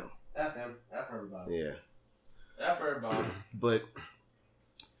don't know. F him. F everybody. Yeah. F everybody. But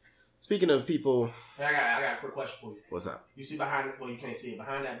speaking of people, hey, I got a quick question for you. What's up? You see behind it? Well, you can't see it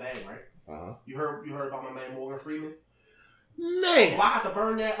behind that bag, right? You heard about my man Morgan Freeman? Man, do I have to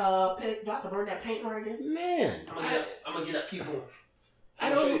burn that paint? Do I have to burn that paint right there? Man, I'm gonna get up. Keep on. I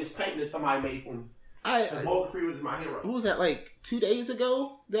don't show you this painting that somebody made for me. Morgan Freeman is my hero. What was that, like 2 days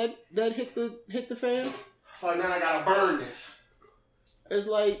ago? That hit the fan. So now I gotta burn this. It's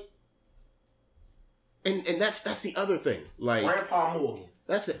like, and that's the other thing. Like, Grandpa Morgan.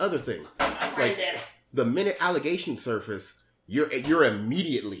 That's the other thing. Like, the minute allegations surface, you're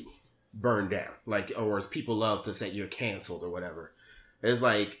immediately burned down. Like, or as people love to say, you're canceled or whatever. It's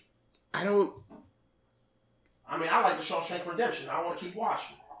like, I like the Shawshank Redemption. I want to keep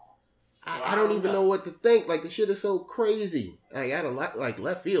watching. I don't even know what to think. Like, the shit is so crazy. Like, out of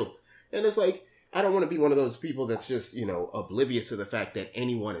left field. And it's like, I don't want to be one of those people that's just, oblivious to the fact that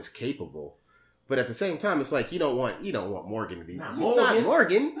anyone is capable. But at the same time, it's like, you don't want Morgan to be not Morgan.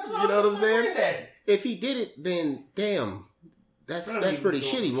 You know what I'm saying? If he did it, then damn, that's pretty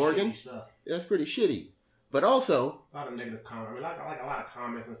shitty, Morgan. That's pretty shitty. But also, a lot of negative comments. I like a lot of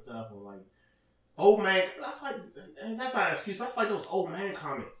comments and stuff. Or like, old man. And that's not an excuse. But I feel like those old man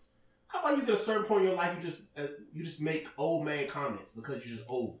comments. I feel like you get a certain point in your life, you just make old man comments because you're just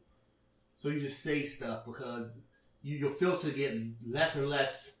old. So you just say stuff because your filter get less and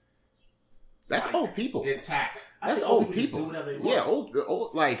less That's like, old people. Intact. That's old people. Do whatever they want. Yeah,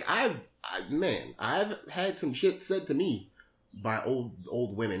 old. Like I've had some shit said to me by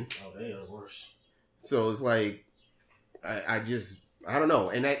old women. Oh, they are worse. So it's like, I don't know,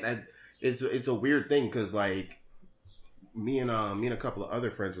 and that it's a weird thing because like me and a couple of other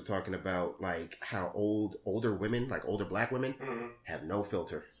friends were talking about like how older women, like older black women, have no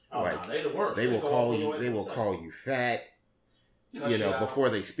filter. Oh, like no, they the worst. They will call you fat. You know, before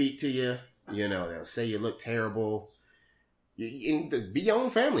they speak to you, you know, they'll say you look terrible. Be your own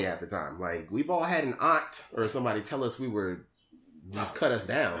family at the time. Like we've all had an aunt or somebody tell us we were just cut us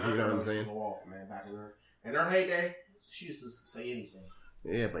down. You know what I'm saying? Man, back in her heyday, she used to say anything.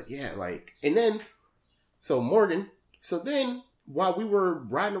 Yeah, but yeah, like, and then, Morgan, while we were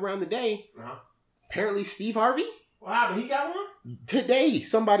riding around the day, apparently Steve Harvey. What happened? He got one? Today,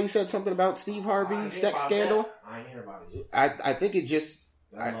 somebody said something about Steve Harvey's sex scandal. I ain't hear about it. I think it just,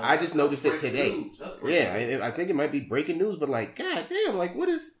 I just noticed it today. Yeah, I think it might be breaking news, but like, god damn, like, what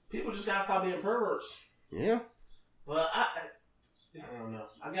is... People just gotta stop being perverts. Yeah. But I don't know.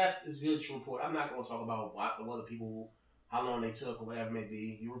 I guess it's good to report. I'm not going to talk about what other people, how long they took or whatever it may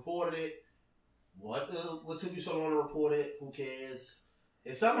be. You reported it. What took you so long to report it? Who cares?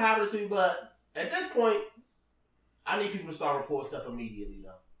 If something happens to you, but at this point, I need people to start reporting stuff immediately,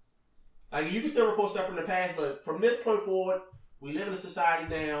 though. Like, you can still report stuff from the past, but from this point forward, we live in a society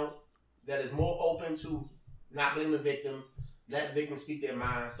now that is more open to not blaming victims, let victims speak their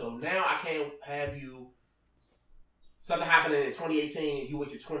minds. So now I can't have you, something happened in 2018, you wait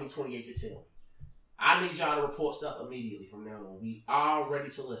till 2028 to tell me. I need y'all to report stuff immediately from now on. We are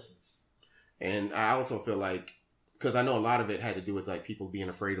ready to listen. And I also feel like, because I know a lot of it had to do with like people being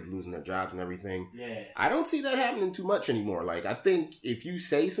afraid of losing their jobs and everything. Yeah. I don't see that happening too much anymore. Like, I think if you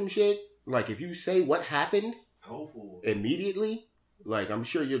say some shit, like if you say what happened immediately, like I'm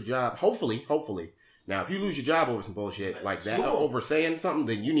sure your job, hopefully. Now, if you lose your job over some bullshit like that, over saying something,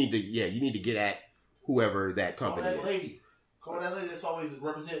 then you need to get at whoever that company is. Call that lady that's always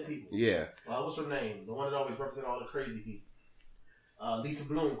representing people. Yeah. What's her name? The one that always represents all the crazy people. Lisa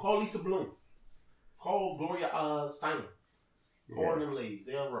Bloom. Call Lisa Bloom. Call Gloria Steinem. Call them ladies.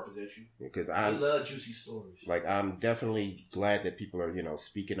 They'll represent you. Because I love juicy stories. Like, I'm definitely glad that people are,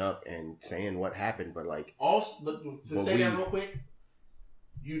 speaking up and saying what happened, but like... Also, to say that real quick,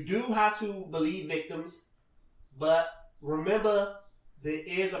 you do have to believe victims, but remember, there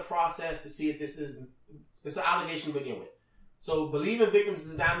is a process to see if it's an allegation to begin with. So believing victims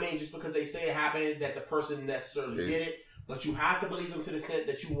does not mean just because they say it happened that the person necessarily did it. But you have to believe them to the extent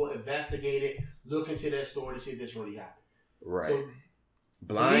that you will investigate it, look into their story to see if this really happened. Right. So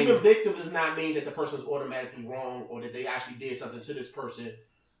believing victim does not mean that the person is automatically wrong or that they actually did something to this person.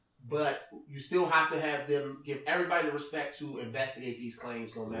 But you still have to have them give everybody the respect to investigate these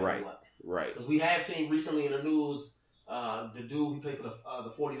claims no matter what. Right. Because we have seen recently in the news, the dude who played for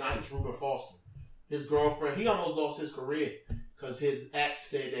the 49ers, Reuben Foster, his girlfriend, he almost lost his career because his ex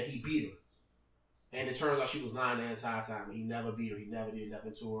said that he beat her. And it turns out she was lying the entire time. He never beat her. He never did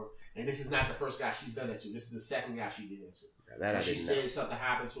nothing to her. And this is not the first guy she's done that to. This is the second guy she did that to. She said something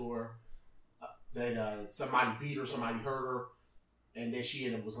happened to her, that somebody beat her, somebody hurt her, and then she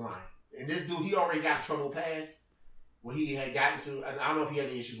ended up was lying. And this dude, he already got in trouble past where he had gotten to, and I don't know if he had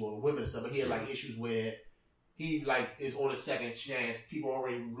any issues with women and stuff, but he had like issues where he like is on a second chance. People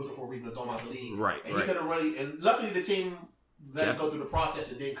already looking for a reason to throw him out the league. Right. And he could have really, and luckily the team let him go through the process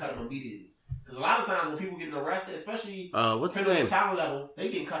and didn't cut him immediately. Because a lot of times when people getting arrested, especially what's his name? The talent level, they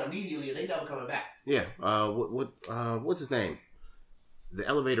get cut immediately and they never coming back. Yeah. What's his name? The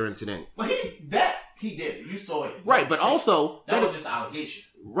elevator incident. But he did it. You saw it. Right, but also that was just an allegation.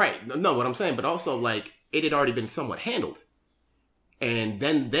 Right. No, what I'm saying, but also like it had already been somewhat handled, and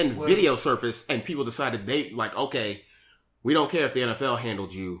then video surfaced and people decided they like, okay, we don't care if the NFL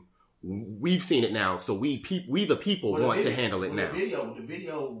handled you. We've seen it now, so we the people want to handle it now. The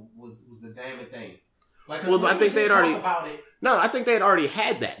video was the damn thing. Like, I think they had already. No, I think they had already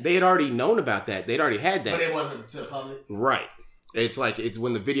had that. They had already known about that. They'd already had that. But it wasn't to the public. Right. It's like it's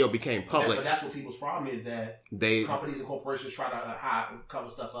when the video became public. But that's what people's problem is, that companies and corporations try to hide and cover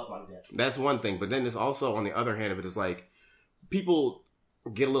stuff up like that. That's one thing. But then there's also on the other hand of it is like people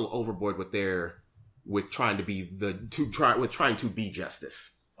get a little overboard with trying to be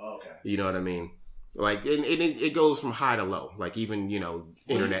justice. Okay. You know what I mean? Like, it goes from high to low. Like, even,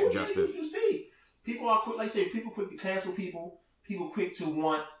 internet justice. You see, people are quick, like I say, people quick to cancel people. People quick to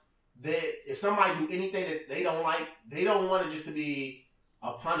want that if somebody do anything that they don't like, they don't want it just to be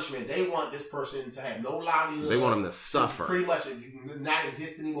a punishment. They want this person to have no livelihood. They want them to suffer. Pretty much not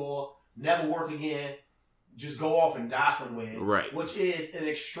exist anymore, never work again, just go off and die somewhere. Right. Which is an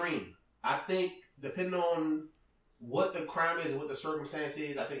extreme. I think depending on what the crime is and what the circumstance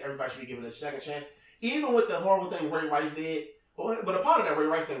is, I think everybody should be given a second chance. Even with the horrible thing Ray Rice did, but a part of that Ray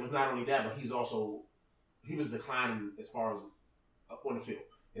Rice thing was not only that, but he was declining as far as on the field.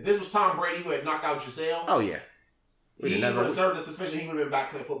 If this was Tom Brady who had knocked out Giselle, oh yeah, he would have served the suspension. He would have been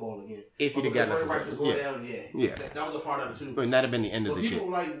back playing football again. If he'd have gotten Ray Rice was going down, that was a part of it too. And that'd have been the end of the shit.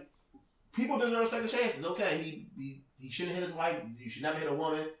 People deserve second chances. Okay, he shouldn't hit his wife. You should never hit a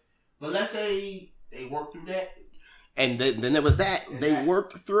woman. But let's say they worked through that. And then there was that. They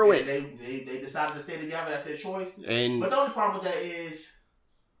worked through it. They decided to stay together. That's their choice. But the only problem with that is,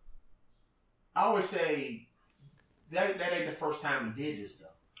 I always say, that ain't the first time he did this, though.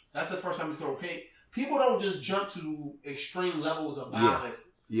 That's the first time he's going to pick. People don't just jump to extreme levels of violence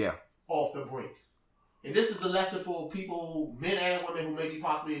off the break. And this is a lesson for people, men and women, who may be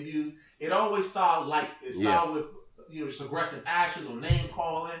possibly abused. It always starts light. It starts with just aggressive actions or name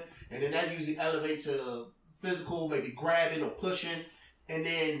calling, and then that usually elevates to physical, maybe grabbing or pushing, and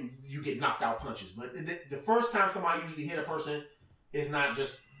then you get knocked out punches. But the first time somebody usually hit a person is not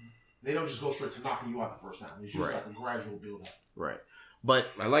just, they don't just go straight to knocking you out the first time. It's usually like a gradual build up. Right. But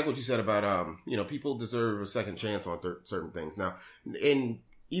I like what you said about, people deserve a second chance on certain things. Now, in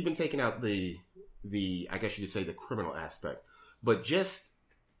even taking out the I guess you could say the criminal aspect, but just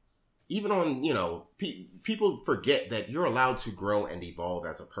even on, people forget that you're allowed to grow and evolve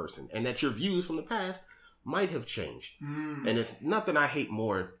as a person, and that your views from the past might have changed. And it's nothing I hate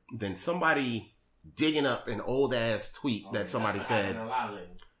more than somebody digging up an old ass tweet that somebody said.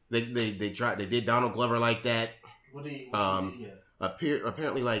 They did Donald Glover like that. What did he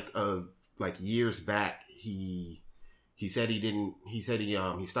apparently like years back he said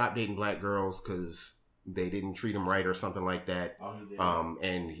he stopped dating black girls because they didn't treat him right or something like that.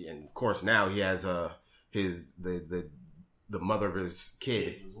 And of course now he has the mother of his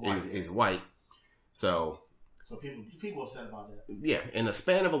kid is white. So people upset about that. Yeah, in the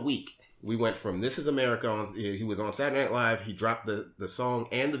span of a week, we went from This Is America he was on Saturday Night Live. He dropped the song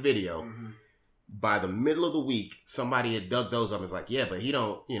and the video. Mm-hmm. By the middle of the week, somebody had dug those up and was like, yeah, but he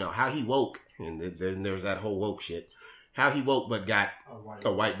don't, how he woke, and then there's that whole woke shit. How he woke but got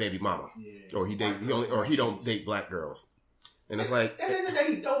a white baby mama, or he don't date black girls, and it's like that isn't that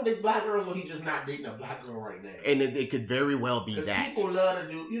he don't date black girls, or he just not dating a black girl right now. And it could very well be that people love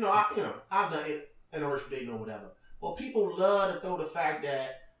to do, I've done interracial dating or whatever, but people love to throw the fact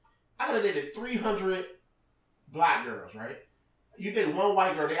that I could have dated 300 black girls, right? You date one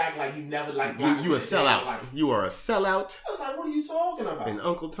white girl, they act like you never liked black you a sellout. You are a sellout. I was like, what are you talking about? And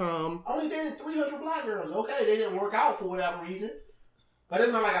Uncle Tom. I only dated 300 black girls. Okay, they didn't work out for whatever reason. But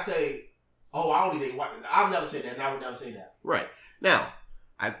it's not like I say, I only date white. I've never said that, and I would never say that. Right. Now,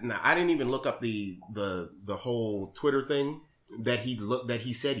 I didn't even look up the whole Twitter thing that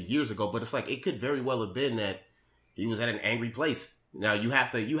he said years ago, but it's like it could very well have been that he was at an angry place. Now you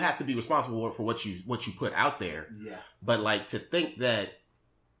have to be responsible for what you put out there. Yeah. But like to think that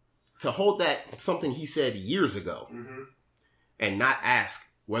to hold that something he said years ago and not ask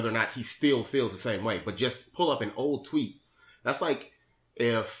whether or not he still feels the same way, but just pull up an old tweet. That's like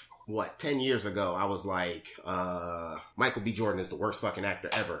if 10 years ago I was like, Michael B. Jordan is the worst fucking actor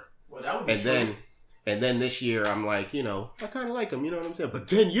ever. Well, that would be true. And then this year I'm like, I kind of like him, you know what I'm saying? But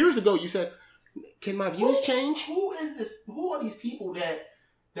 10 years ago you said, can my views change? Who is this? Who are these people that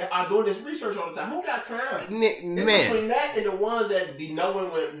are doing this research all the time? Who got time? Man. Between that and the ones that be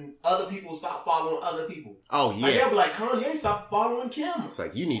knowing when other people stop following other people. Oh, yeah. Like they'll be like, Kanye stopped following Kim. It's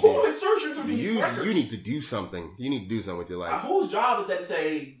like, you need Who is searching through these records? You need to do something. You need to do something with your life. Whose job is that to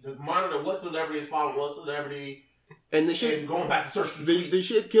say, to monitor what celebrity is following what celebrity? And the shit, and going back to search the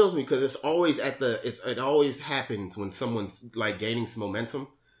shit kills me because it's always it always happens when someone's like gaining some momentum.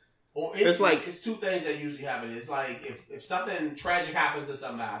 Or it's like it's two things that usually happen. It's like if something tragic happens to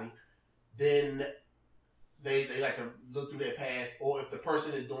somebody, then they like to look through their past, or if the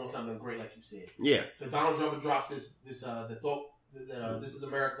person is doing something great, like you said. Yeah. Because Donald Trump drops this This Is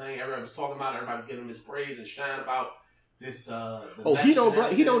America thing. Everybody was talking about it. Everybody's giving him his praise and shine about this. He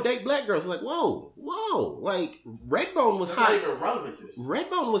don't date black girls. Like whoa, like Redbone was hot. Not even relevant to this.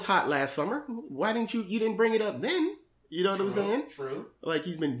 Redbone was hot last summer. Why didn't you didn't bring it up then? You know what I'm saying? True. Like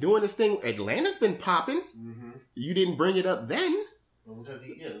he's been doing this thing. Atlanta's been popping. Mm-hmm. You didn't bring it up then. Well, because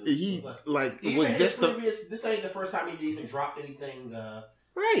this ain't the first time he even dropped anything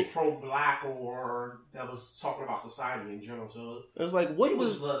right pro-black or that was talking about society in general. So it's like what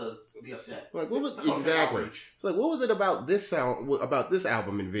was love to be upset. Like what was exactly? It's like what was it about this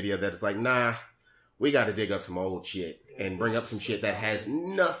album and video that's like nah, we got to dig up some old shit and bring up some shit that has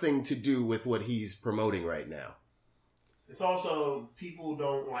nothing to do with what he's promoting right now. It's also people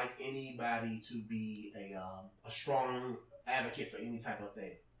don't like anybody to be a strong advocate for any type of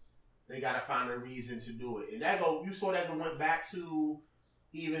thing. They gotta find a reason to do it, and you saw that went back to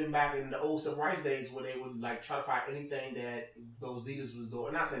even back in the old civil rights days where they would like try to find anything that those leaders was doing.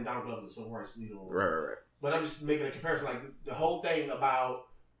 I'm not saying Donald Glover was a civil rights leader, right. But I'm just making a comparison. Like the whole thing about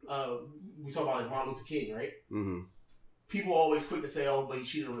we talk about like Martin Luther King, right? Mm-hmm. People always quick to say, "Oh, but he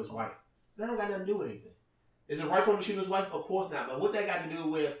cheated on his wife." That don't got nothing to do with anything. Is it right for him to cheat on his wife? Of course not. But what that got to do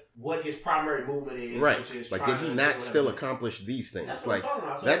with what his primary movement is, right? Which is like, did he not still accomplish these things? That's like,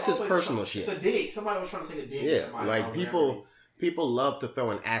 so that's his personal shit. It's a dig. Somebody was trying to take a dig. Yeah, like people love to throw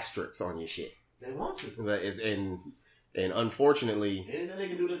an asterisk on your shit. They want to. That is, and unfortunately, anything they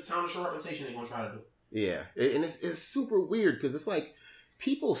can do to tarnish your reputation, they're gonna try to do. Yeah, and it's super weird because it's like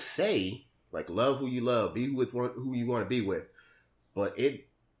people say like love who you love, be with who you want to be with, but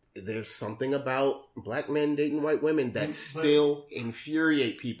there's something about black men dating white women that still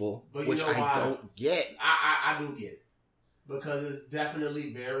infuriate people, which I don't get. I do get it because it's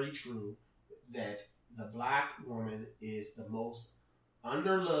definitely very true that the black woman is the most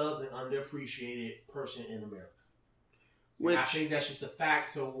underloved and underappreciated person in America. Which I think that's just a fact.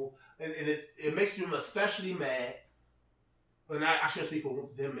 So, and it makes them especially mad. And I shouldn't speak for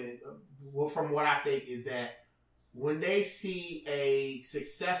them. From what I think is that when they see a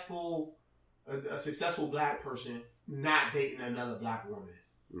successful black person not dating another black woman,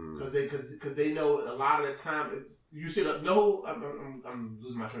 because they know a lot of the time you see I'm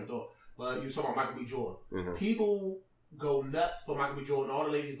losing my train of thought. But you talking about Michael B. Jordan. Mm-hmm. People go nuts for Michael B. Jordan. All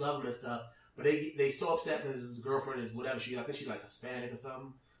the ladies love him and stuff. But they so upset because his girlfriend is whatever I think she's like Hispanic or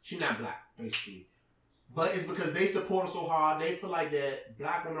something. She's not black, basically. But it's because they support him so hard. They feel like that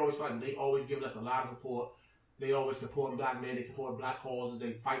black women always feel like they always giving us a lot of support. They always support black men. They support black causes.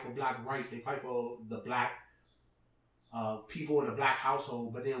 They fight for black rights. They fight for the black people in the black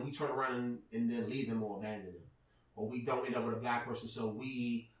household. But then we turn around and then leave them or abandon them. Or we don't end up with a black person, so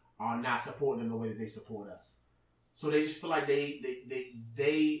we are not supporting them the way that they support us. So they just feel like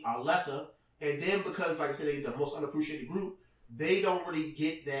they are lesser. And then because, like I said, they're the most unappreciated group, they don't really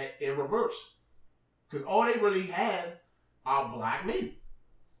get that in reverse. Because all they really have are black men.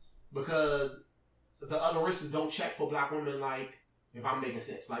 Because the other races don't check for black women, like, if I'm making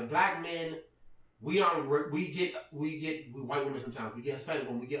sense. Like, black men, we get white women sometimes. We get Hispanic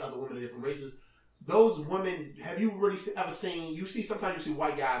women. We get other women of different races. Those women, have you really ever seen, sometimes you see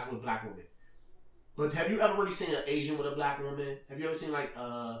white guys with black women. But have you ever really seen an Asian with a black woman? Have you ever seen, like,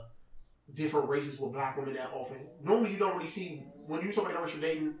 different races with black women that often? Normally, you don't really see, when you talk about interracial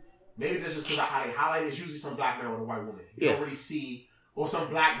dating, maybe that's just because of how they highlight it. It's usually some black man with a white woman. You don't really see, or some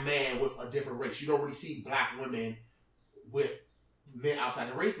black man with a different race. You don't really see black women with men outside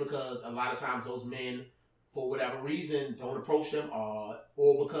the race because a lot of times those men, for whatever reason, don't approach them, or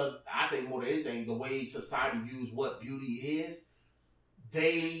because I think more than anything, the way society views what beauty is,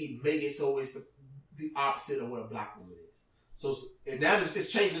 they make it so it's the opposite of what a black woman is. So, and that is, it's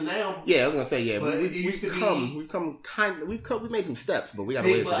changing now. Yeah, I was gonna say, yeah, but we made some steps, but we got a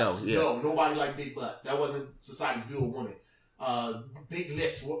ways to go. Yeah. No, nobody liked big butts. That wasn't society's view of women. Big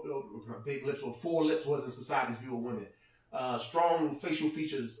lips or full lips wasn't society's view of women. Strong facial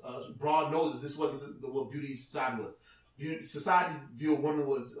features, broad noses. This wasn't what beauty society was. Society's view of women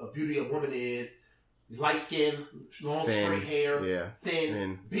was beauty of women is light skin, long straight hair,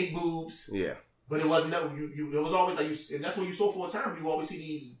 thin, big boobs. Yeah. But it wasn't that it was always like and that's what you saw for a time. You always see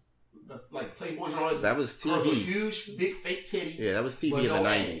these like Playboys and all this. That was TV. With huge, big fake titties. Yeah, that was TV in the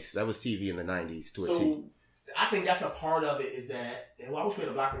 90s. That was TV in the 90s to a T. I think that's a part of it is that, and I wish we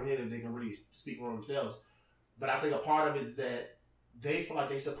had a black woman here that they can really speak for themselves. But I think a part of it is that they feel like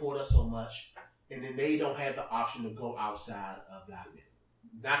they support us so much, and then they don't have the option to go outside of black men.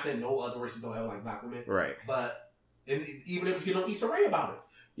 Not saying no other races don't have like black women, right? But even if it's getting on Issa Rae about it.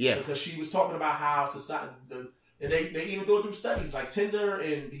 Yeah, because she was talking about how society, and they even go through studies like Tinder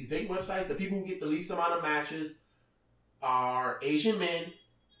and these dating websites. The people who get the least amount of matches are Asian men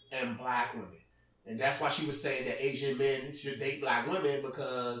and black women, and that's why she was saying that Asian men should date black women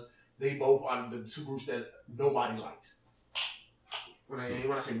because they both are the two groups that nobody likes. When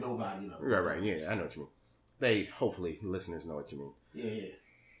I say nobody, you know. Right, yeah, I know what you mean. Hopefully listeners know what you mean. Yeah.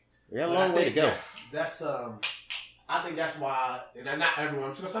 We got a long way to go. That's I think that's why, and not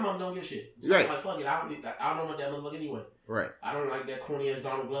everyone, because some of them don't give a shit. So right. I'm like, fuck it, I don't want that motherfucker anyway. Right. I don't like that corny ass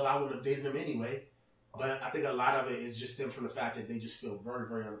Donald Glover. I wouldn't have dated him anyway. But I think a lot of it is just stemmed from the fact that they just feel very,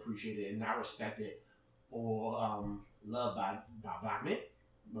 very unappreciated and not respected or loved by black men.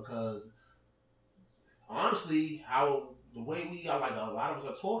 Because honestly, the way we are, like a lot of us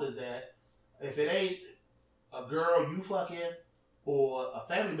are taught is that if it ain't a girl you fucking or a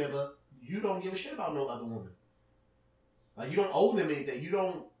family member, you don't give a shit about no other woman. Like, you don't owe them anything.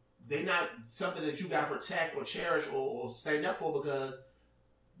 They're not something that you gotta protect or cherish or stand up for because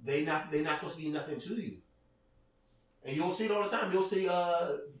they're not supposed to be nothing to you. And you'll see it all the time. You'll see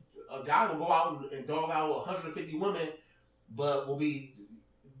a guy will go out and dog out 150 women, but will be,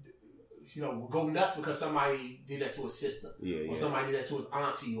 will go nuts because somebody did that to his sister. Or somebody did that to his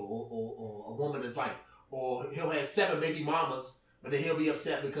auntie or a woman that's like, or he'll have 7 baby mamas, but then he'll be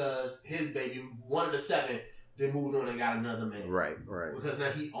upset because his baby, one of the 7, then moved on and got another man. Right. Because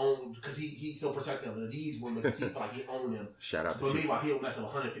now because he's so protective of these women because he feel like he owned them. Shout out to Future. But meanwhile, he'll mess up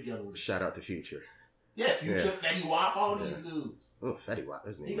 150 other women. Shout out to Future. Yeah, Future, Fetty Wap, all these dudes. Oh, Fetty Wap.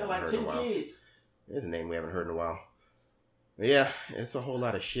 He got like 10 kids. There's a name we haven't heard in a while. But yeah, it's a whole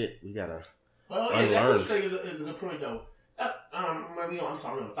lot of shit we gotta unlearn. That first thing is a good point, though. I'm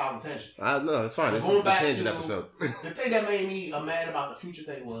sorry, I'm 1,000 tangents. No, it's fine. This is the tangent episode. The thing that made me mad about the Future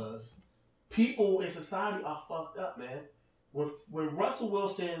thing was people in society are fucked up, man. When Russell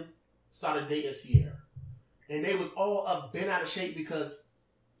Wilson started dating Sierra, and they was all bent out of shape because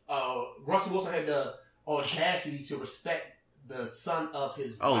Russell Wilson had the audacity to respect the son of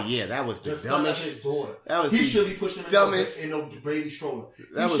his wife. Yeah, that was the dumbest. Son of his daughter. That was he should be pushing him in a baby stroller.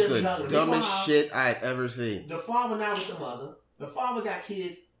 That was the dumbest shit I had ever seen. The father now with the mother. The father got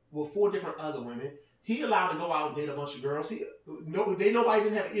kids with 4 different other women. He allowed to go out and date a bunch of girls. Nobody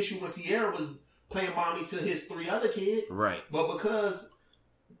didn't have an issue when Sierra was playing mommy to his 3 other kids. Right. But because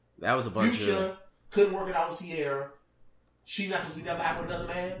that was a bunch Future couldn't work it out with Sierra, she not supposed to be never have with another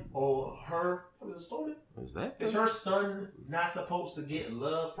man, or her. What was the story? Is that? Is her son not supposed to get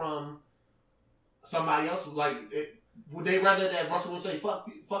love from somebody else? Like, would they rather that Russell would say, fuck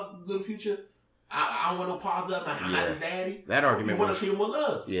little Future? I don't want no paws up. I'm not his daddy. That argument want to treat him with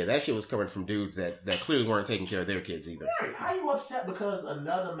love. Yeah, that shit was coming from dudes that clearly weren't taking care of their kids either. Right. How you upset because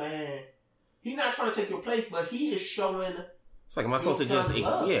another man, he's not trying to take your place, but he is showing... It's like, am I supposed to just...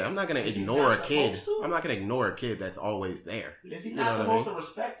 I'm not going to ignore a kid. I'm not going to ignore a kid that's always there. Is he not supposed to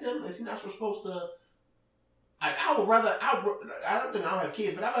respect him? Is he not supposed to... I would rather... I don't think I don't have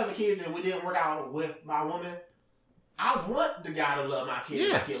kids, but I don't have kids and we didn't work out with my woman. I want the guy to love my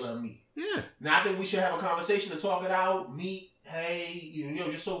kid like he love me. Yeah. Now, I think we should have a conversation to talk it out, meet, hey,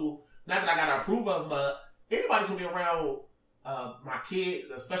 just so... Not that I got to approve of him, but anybody's going to be around my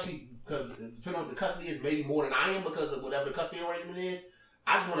kid, especially... Because depending on what the custody is, maybe more than I am because of whatever the custody arrangement is.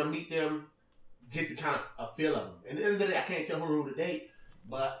 I just want to meet them, get to kind of a feel of them. And at the end of the day, I can't tell who to date,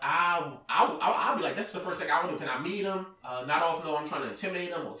 but I'll be like, that's the first thing I want to do. Can I meet him? Not often though I'm trying to intimidate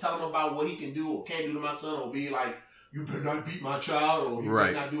him or tell him about what he can do or can't do to my son, or be like, you better not beat my child, or you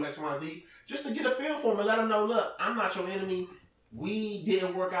better not do X, Y, and Z. Just to get a feel for him and let him know, look, I'm not your enemy. We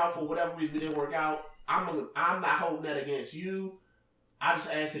didn't work out for whatever reason. We didn't work out. I'm not holding that against you. I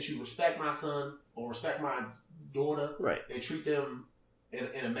just ask that you respect my son or respect my daughter, and treat them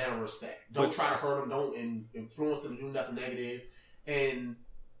in a manner of respect. Don't try to hurt them. Don't influence them to do nothing negative. And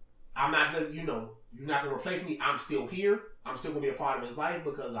I'm not gonna, you're not gonna replace me. I'm still here. I'm still gonna be a part of his life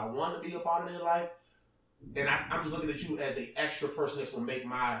because I want to be a part of his life. And I'm just looking at you as an extra person that's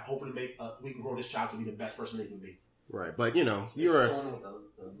gonna hopefully we can grow this child to be the best person they can be. Right, but you're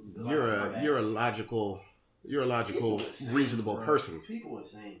a logical. You're a logical, reasonable person. People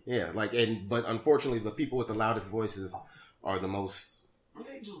insane. Yeah, but unfortunately, the people with the loudest voices are the most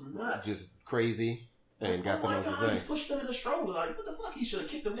they just nuts, just crazy, and got the most to say. He pushed them in the stroller. Like, what the fuck? He should have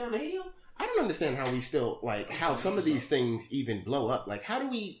kicked them down the hill. I don't understand how we still how some of these things even blow up. Like, how do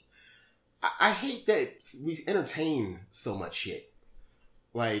we? I hate that we entertain so much shit.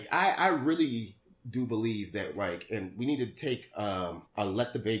 Like, I really do believe that and we need to take a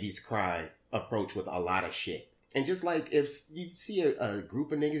let the babies cry approach with a lot of shit. And just if you see a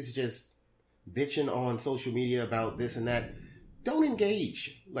group of niggas just bitching on social media about this and that, don't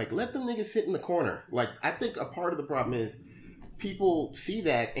engage. Let them niggas sit in the corner. I think a part of the problem is people see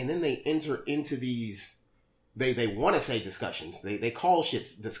that and then they enter into these, they want to say discussions. They call shit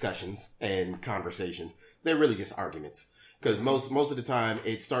discussions and conversations. They're really just arguments. Because most of the time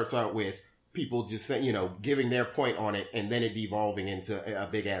it starts out with people just saying, giving their point on it and then it devolving into a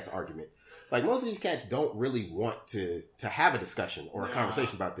big ass argument. Most of these cats don't really want to have a discussion or a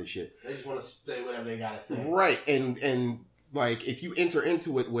conversation about this shit. They just want to say whatever they gotta say. Right. And if you enter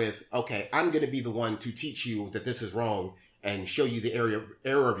into it with, okay, I'm going to be the one to teach you that this is wrong and show you the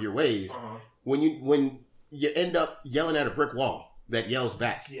error of your ways, when you end up yelling at a brick wall that yells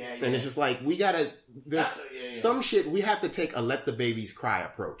back, then it's just we gotta, some shit, we have to take a let the babies cry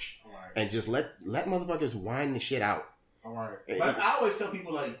approach and just let motherfuckers whine the shit out. All right. But I always tell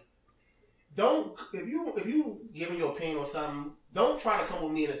people if you giving your opinion on something, don't try to come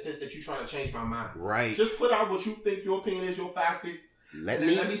with me in a sense that you're trying to change my mind. Right. Just put out what you think your opinion is, your facts. Let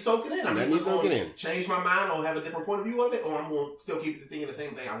me soak it in. Let me soak it in. Change my mind or have a different point of view of it, or I'm going to still keep thinking the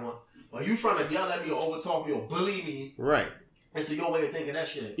same thing I want. Or you trying to yell at me or overtalk me or bully me. Right. And so your way of thinking that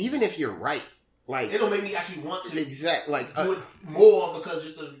shit. Even if you're right. Like, it'll make me actually want to do it more because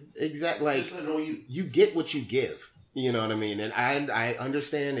just to annoy you. You get what you give. You know what I mean? And I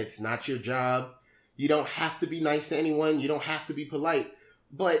understand it's not your job. You don't have to be nice to anyone. You don't have to be polite.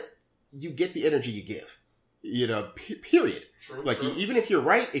 But you get the energy you give. You know, period. True, like, true. Even if you're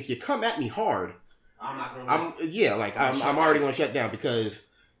right, if you come at me hard, I'm not going to I'm already going to shut down because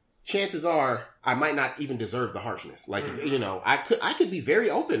chances are I might not even deserve the harshness. Like, if, you know, I could be very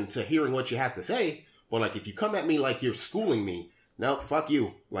open to hearing what you have to say, but like if you come at me like you're schooling me, no, fuck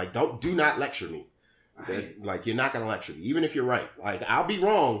you. Like, do not lecture me. Right. Like, you're not going to lecture me, even if you're right. Like, I'll be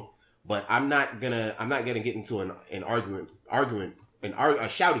wrong, but I'm not gonna get into an argument, a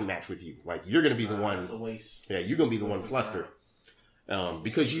shouting match with you. Like, you're gonna be the one. That's a waste. Yeah, you're gonna be the one flustered.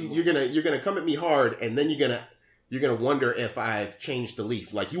 Because you're gonna come at me hard, and then you're gonna wonder if I've changed the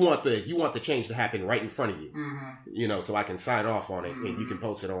leaf. Like, you want the change to happen right in front of you. Mm-hmm. You know, so I can sign off on it, and you can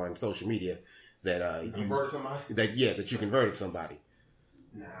post it on social media that you converted somebody. That you converted somebody.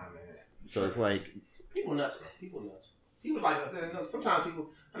 Nah, man. So it's like people nuts, man. People nuts. People like sometimes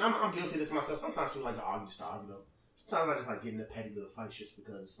people, and I'm guilty of this myself. Sometimes people like to argue just to argue though. Sometimes I just like getting into petty little fights just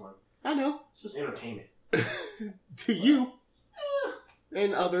because it's fun. I know. It's just entertainment. To you.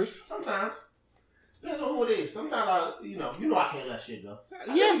 And others. Sometimes. Depends on who it is. Sometimes you know I can't let shit go.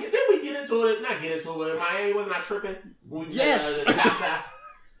 Yeah. Then we get into it. Not get into it, but Miami wasn't I tripping? Yes. I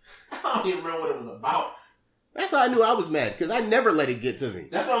don't even remember what it was about. That's how I knew I was mad, because I never let it get to me.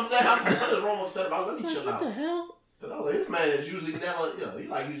 That's what I'm saying. I was wrong upset about it. Let me chill out. What the hell? This man is usually never, he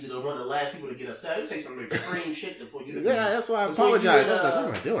like usually the one of the last people to get upset. He say some extreme shit before you. Yeah, that's why I apologize. I was like, what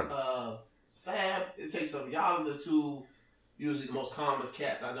am I doing? Fab, it takes some. Y'all are the two usually the most calmest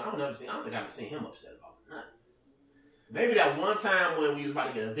cats I know. I don't think I've ever seen him upset about nothing. Maybe that one time when we was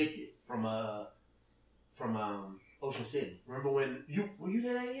about to get evicted from Ocean City. Remember when were you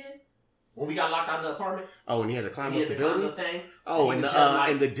there again? When we got locked out of the apartment? Oh, and he had to climb up the building? Thing. Oh,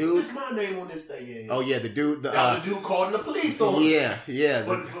 and the dude... What's my name on this thing? Yeah. Oh, yeah, the dude... the dude calling the police on us. Yeah.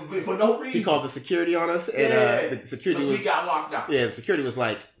 For no reason. He called the security on us, and the security we got locked out. Yeah, the security was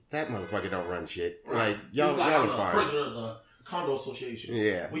like, that motherfucker don't run shit. Right. Like, y'all are fired. President of the condo association.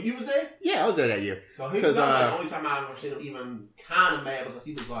 Yeah. When you was there? Yeah, I was there that year. So he was the only time I ever seen him even kind of mad because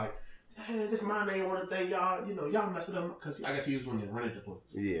he was like, hey, this is my name on the thing, y'all. Y'all messed it up. Because I guess he was when they rented the place.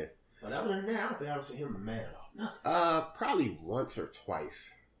 Yeah. But other than that, I don't think I've ever seen him mad about nothing. Probably once or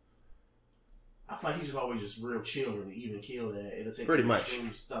twice. I feel like he's just always just real chill and even kill that. It'll take pretty some much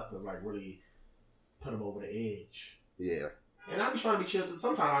extreme stuff to like really put him over the edge. Yeah. And I be trying to be chill, so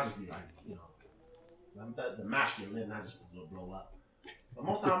sometimes I just be like, the masculine and I just blow up. But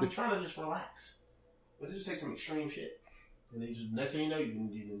most of the time I be trying to just relax. But it just takes some extreme shit. And then just next thing you know,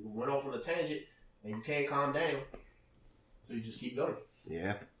 you went off on a tangent and you can't calm down. So you just keep going.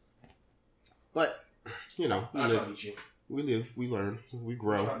 Yeah. But, we live, we learn, we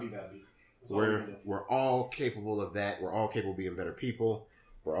grow. We're all capable of that. We're all capable of being better people.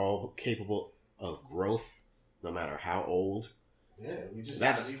 We're all capable of growth, no matter how old. Yeah, you just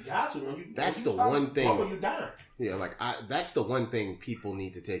got to when you. That's the one thing. When you die. Yeah, that's the one thing people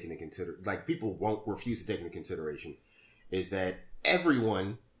need to take into consideration. Like, people won't refuse to take into consideration is that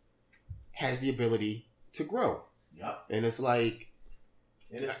everyone has the ability to grow. Yep. And it's like.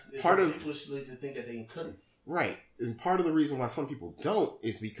 And it's part of to think that they couldn't. Right. And part of the reason why some people don't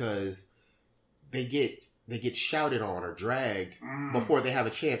is because they get shouted on or dragged before they have a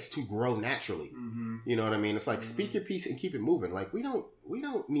chance to grow naturally. Mm-hmm. You know what I mean? It's like, speak your piece and keep it moving. Like, we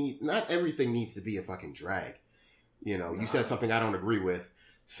don't need, not everything needs to be a fucking drag. You said something I don't agree with.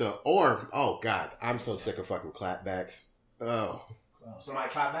 So, oh God, I'm so sick of fucking clapbacks. Oh. Somebody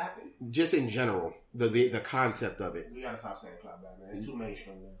clap back? Just in general, the concept of it. We gotta stop saying clap back, man. It's too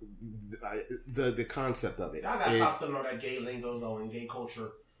mainstream, man. The concept of it. Y'all gotta stop stepping on that gay lingo though and gay culture.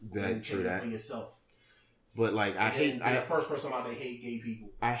 True that. For yourself. But like, the first person out there hate gay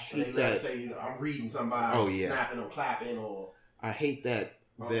people. I hate that. Say, I'm reading somebody, snapping or clapping or. I hate that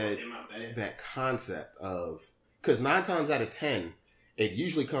concept of, because 9 times out of 10, it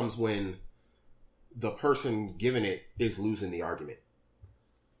usually comes when the person giving it is losing the argument.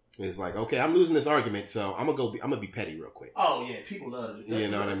 It's like, okay, I'm losing this argument, so I'm gonna be petty real quick. Oh yeah, people love it. You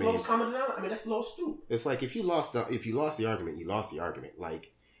know what I mean? That's a little stupid. It's like, if you lost the argument, you lost the argument.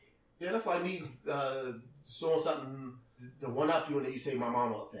 Like, yeah, that's like me showing something to one up you, and then you say my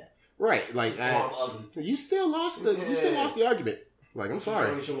mama up that. Right, like you still lost the argument. Like, I'm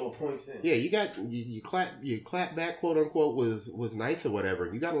sorry. Yeah, you clap back, quote unquote, was nice or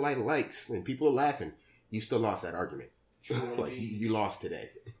whatever. You got a lot of likes and people are laughing. You still lost that argument. Like you lost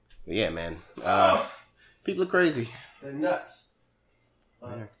today. But yeah, man. People are crazy. They're nuts.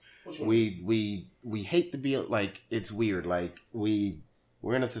 We hate to be like, it's weird. Like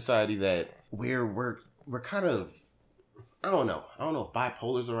we're in a society that we're kind of, I don't know if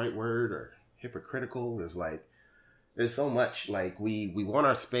bipolar is the right word or hypocritical. Is like, there's so much, like, we want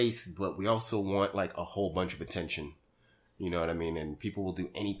our space, but we also want, like, a whole bunch of attention. You know what I mean? And people will do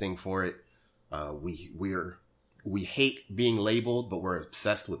anything for it. We hate being labeled, but we're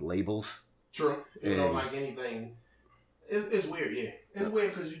obsessed with labels. True. You don't like anything. It's weird, yeah. It's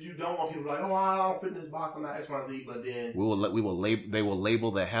weird because you don't want people like, oh, I don't fit in this box, I'm not X, Y, Z, but then... They will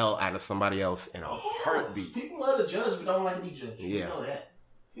label the hell out of somebody else in a heartbeat. People love to judge, but don't like to be judged. Yeah. You know that.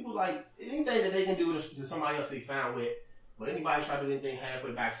 People like anything that they can do to somebody else they found with, but anybody try to do anything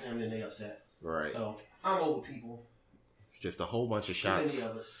halfway back to them, then they upset. Right. So I'm over people. It's just a whole bunch of shots.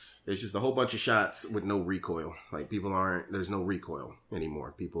 It's just a whole bunch of shots with no recoil. Like there's no recoil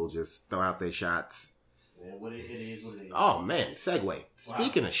anymore. People just throw out their shots. Yeah, it is what it is. Oh man, segue. Wow.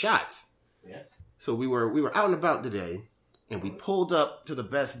 Speaking of shots. Yeah. So we were out and about today, and we pulled up to the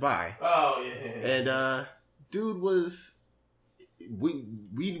Best Buy. Oh yeah. And dude was. We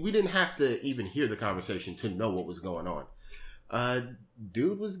didn't have to even hear the conversation to know what was going on.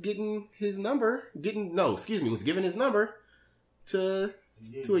 Dude was getting his number, was giving his number to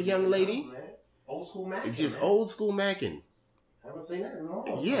a young lady. Old school macking. Just old school macking. I haven't seen that in a long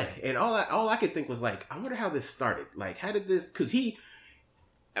time. Yeah, and all I could think was like, I wonder how this started. Like, how did this? Because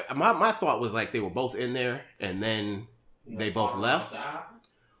my thought was like they were both in there, and then they both left.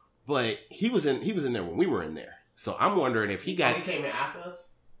 But he was in there when we were in there. So I'm wondering if he came in after us?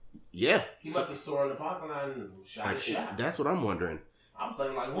 Yeah. He must have saw in the parking lot and shot his shot. That's what I'm wondering. I was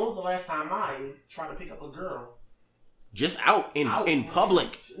like, when was the last time I tried to pick up a girl? Just out in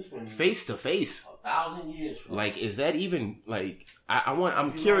public, face to face. 1,000 years. Bro. Like, is that even like?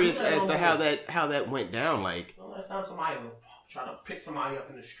 I'm curious as to how that went down. Like, the last time somebody tried to pick somebody up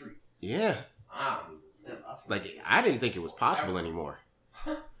in the street. Yeah. I didn't think it was possible anymore.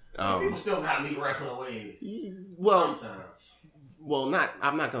 People still gotta meet regular ways. Well, sometimes. Well,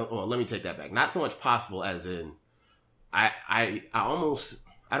 I'm not gonna. Well, let me take that back. Not so much possible as in, I almost,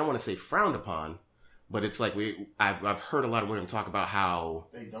 I don't want to say frowned upon, but it's like I've heard a lot of women talk about how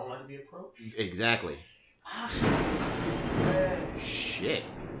they don't like to be approached. Exactly. Shit,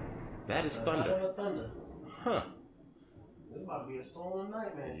 that is thunder. Huh. It's about to be a storm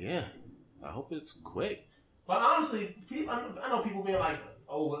tonight, man. Yeah, I hope it's quick. But honestly, I know people being like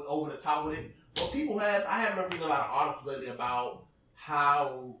over the top with it. But I have been reading a lot of articles lately about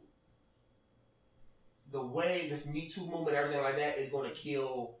how the way this Me Too movement, everything like that, is going to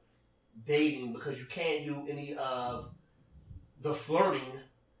kill dating because you can't do any of the flirting,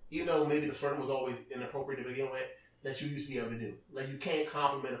 even though maybe the flirting was always inappropriate to begin with, that you used to be able to do. Like, you can't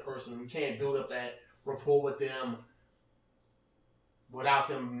compliment a person. You can't build up that rapport with them without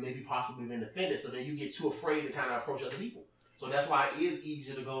them maybe possibly being offended. So then you get too afraid to kind of approach other people. So that's why it is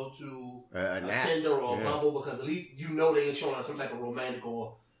easier to go to a Tinder or a Bumble, because at least you know they ain't showing us some type of romantic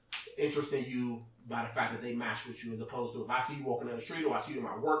or interest in you by the fact that they match with you, as opposed to if I see you walking down the street or I see you in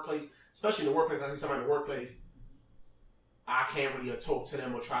my workplace, especially in the workplace, I see somebody in the workplace, I can't really talk to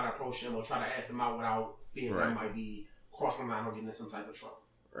them or try to approach them or try to ask them out without fearing I might be crossing the line or getting in some type of trouble.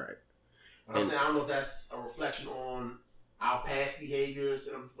 Right. But I'm saying, I don't know if that's a reflection on our past behaviors.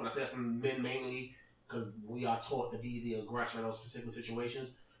 And when I say some men mainly, because we are taught to be the aggressor in those particular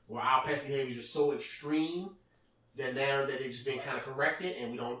situations, where our past behavior is so extreme that now that it's just being kind of corrected,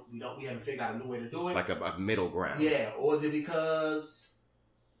 and we haven't figured out a new way to do it, like a middle ground. Yeah, or is it because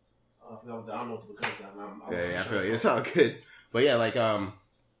I don't know what the because is. I feel like it's all good, but like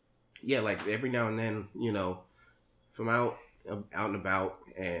every now and then, if I'm out and about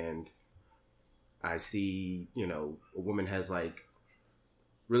and I see a woman has like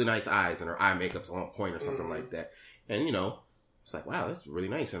really nice eyes and her eye makeup's on point or something like that. And, it's like, wow, that's really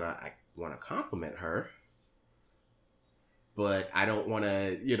nice. And I want to compliment her, but I don't want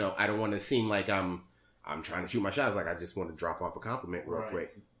to, seem like I'm trying to shoot my shot. It's like, I just want to drop off a compliment real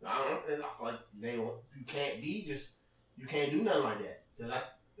quick. I feel like you can't do nothing like that.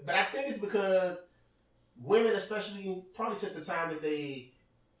 But I think it's because women, especially probably since the time that they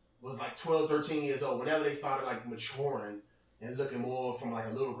was like 12, 13 years old, whenever they started like maturing and looking more from like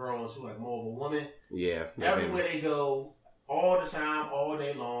a little girl into like more of a woman. Yeah. Everywhere they go, all the time, all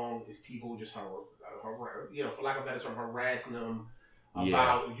day long, is people just for lack of a better term, harassing them,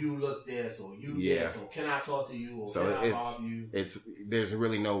 about you look this or you this or can I talk to you or so can I bother you? There's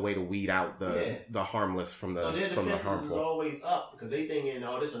really no way to weed out the harmless from the harmful. Is always up because they thinking,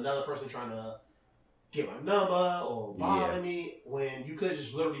 oh, this is another person trying to get my number or bother me. When you could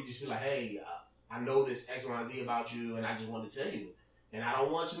just literally just be like, hey, I know this X, Y, and Z about you, and I just wanted to tell you. And I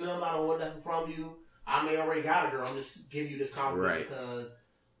don't want your number. I don't want nothing from you. I may already got a girl. I'm just giving you this compliment because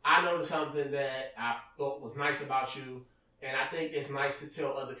I noticed something that I thought was nice about you. And I think it's nice to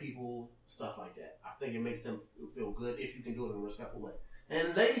tell other people stuff like that. I think it makes them feel good if you can do it in a respectful way.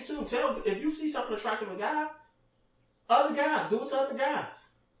 And ladies too, if you see something attractive in a guy, other guys, do it to other guys.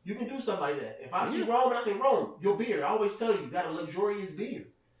 You can do stuff like that. If I see Rome and I say, Rome, your beard, I always tell you got a luxurious beard.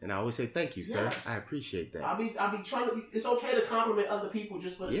 And I always say, thank you, sir. I appreciate that. I'll be trying to, it's okay to compliment other people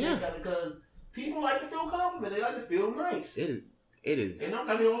just for the sake of that because people like to feel complimented. They like to feel nice. It is. And I'm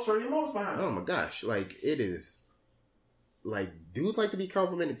kind of ulterior motives behind it. Oh my gosh. Like, it is. Like, dudes like to be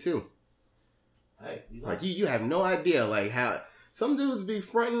complimented too. Hey, you have no idea, like, how some dudes be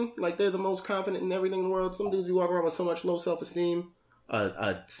fronting like they're the most confident in everything in the world. Some dudes be walking around with so much low self-esteem.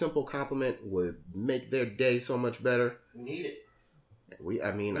 A simple compliment would make their day so much better. We need it. We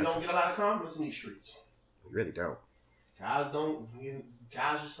don't get a lot of compliments in these streets. We really don't. Guys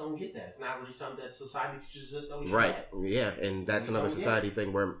just don't get that. It's not really something that society teaches us. Right. Yeah, and that's another society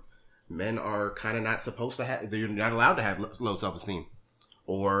thing where men are kind of not supposed to have, they're not allowed to have low self-esteem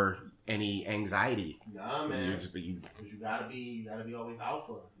or any anxiety. Nah, man. Because you gotta be always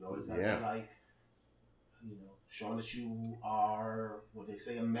alpha. You always gotta be like, showing that you are what they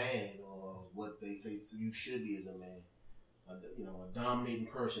say a man or what they say you should be as a man. A dominating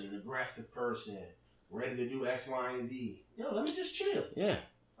person, an aggressive person, ready to do X, Y, and Z. Let me just chill. Yeah.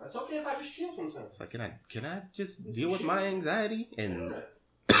 It's okay if I just chill sometimes. It's like, can I just deal with my anxiety and... But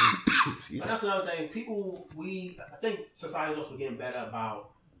that's another thing. I think society is also getting better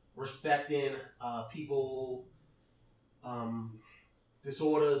about respecting people,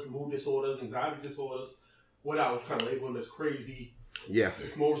 disorders, mood disorders, anxiety disorders. What I was kind of labeling as crazy. Yeah,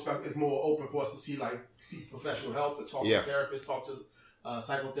 it's more respect. It's more open for us to seek professional help, to talk to therapists, talk to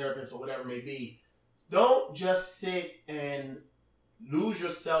psychotherapists, or whatever it may be. Don't just sit and lose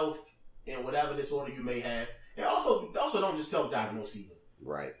yourself in whatever disorder you may have, and also don't just self-diagnose either.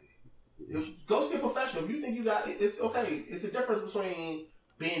 Right. Go see a professional. If you think you got it's okay. It's a difference between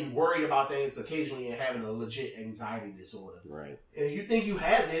being worried about things occasionally and having a legit anxiety disorder. Right. And if you think you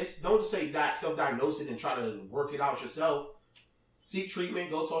have this, don't just say self-diagnose it and try to work it out yourself. Seek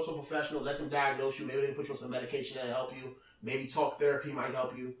treatment. Go talk to a professional. Let them diagnose you. Maybe they can put you on some medication that'll help you. Maybe talk therapy might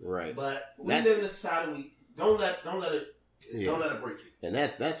help you. Right. But we live in a society. Don't let it break you. And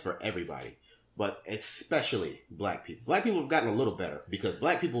that's for everybody. But especially black people. Black people have gotten a little better because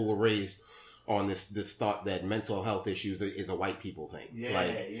black people were raised on this thought that mental health issues is a white people thing.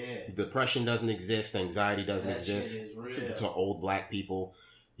 Depression doesn't exist, anxiety doesn't exist to old black people.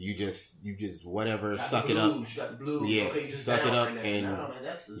 You just whatever, suck it up. You got the blues. Yeah, okay, suck it up and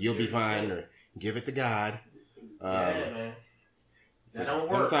you'll be fine. Or give it to God. Man. That don't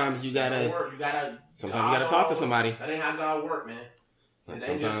work. Sometimes you gotta talk to somebody. That ain't how God work, man. It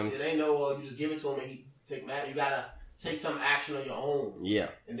ain't no you just give it to him and he take matter. You gotta take some action on your own. Yeah.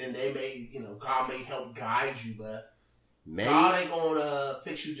 And then God may help guide you, but God ain't gonna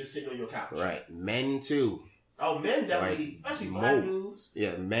fix you just sitting on your couch. Right. Men too. Oh, men definitely, especially black dudes.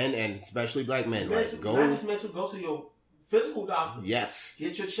 Yeah, men and especially black men. Go to your physical doctor. Yes.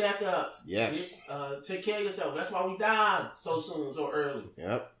 Get your checkups. Yes. Take care of yourself. That's why we died so soon, so early.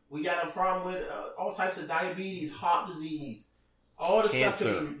 Yep. We got a problem with all types of diabetes, heart disease. All the Cancer.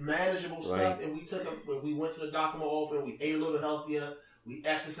 stuff could be manageable stuff, and we went to the doctor more often. We ate a little healthier. We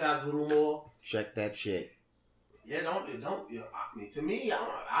exercised a little more. Check that shit. Yeah, don't. To me,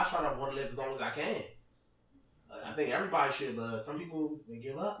 I try to want to live as long as I can. I think everybody should, but some people they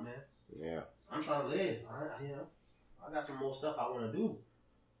give up, man. Yeah. I'm trying to live. I got some more stuff I want to do.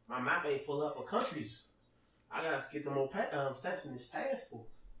 My map ain't full up of countries. I gotta get the more steps in this passport.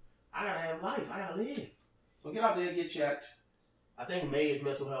 I gotta have life. I gotta live. So get out there, get checked. I think May is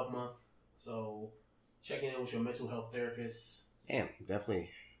Mental Health Month, so checking in with your mental health therapist. Damn, definitely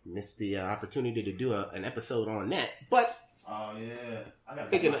missed the opportunity to do an episode on that, but oh yeah,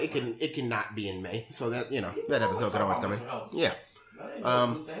 it can not be in May, so that that episode could always come in. Yeah,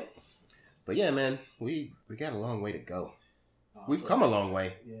 but yeah, man, we got a long way to go. We've come a long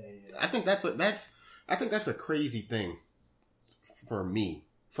way. Yeah. I think that's a crazy thing for me,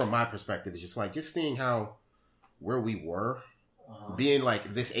 from my perspective. It's just seeing how where we were. Being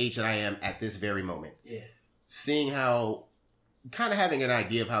like this age that I am at this very moment. Yeah. Seeing how, kind of having an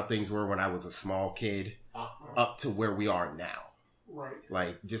idea of how things were when I was a small kid up to where we are now. Right.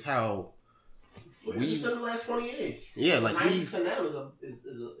 Like just how we just in the last 20 years. Yeah, like 90% now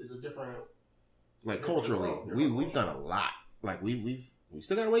is a different. Like culturally, we've done a lot. Like we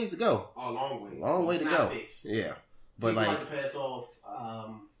still got a ways to go. A long way. Long way to go. Fixed. Yeah, but people like to pass off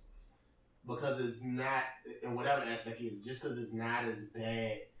because it's not in whatever aspect is just because it's not as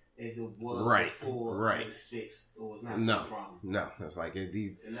bad as it was before. Right. It's fixed or it's not a problem. No, it's like and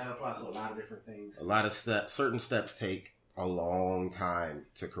that applies to a lot of different things. A lot of certain steps take a long time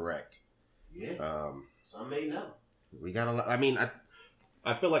to correct. Yeah. Some may know. We got a lot. I mean,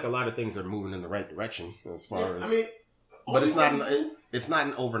 I feel like a lot of things are moving in the right direction as far as. I mean, but it's not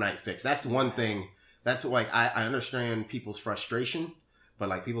an overnight fix. That's the one thing. That's like I understand people's frustration, but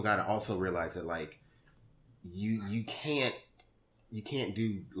like people got to also realize that like you can't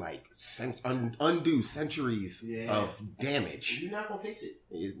do like undo centuries of damage. You're not gonna fix it.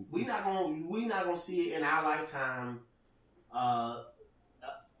 We're not gonna see it in our lifetime.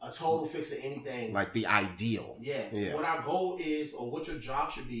 A total fix of anything. Like the ideal. Yeah. What our goal is, or what your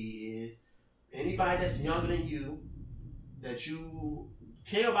job should be, is anybody that's younger than you, that you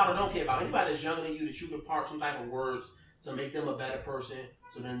care about or don't care about, anybody that's younger than you, that you can park some type of words to make them a better person,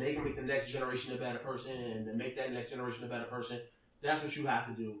 so then they can make the next generation a better person, and then make that next generation a better person. That's what you have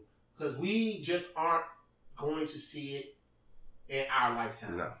to do. Because we just aren't going to see it in our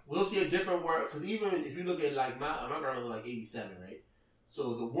lifetime. No. We'll see a different world. Because even if you look at like my grandmother, like 87, right?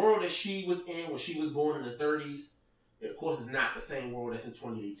 So the world that she was in when she was born in the 30s, of course, is not the same world that's in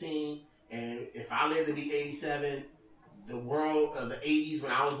 2018. And if I live to be 87, the world of the 80s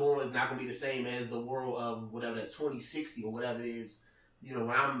when I was born is not going to be the same as the world of whatever that's 2060 or whatever it is, you know,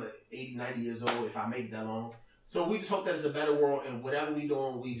 when I'm 80, 90 years old, if I make it that long. So we just hope that it's a better world, and whatever we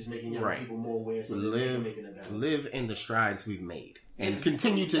doing, we just making young people more aware so live in the strides we've made and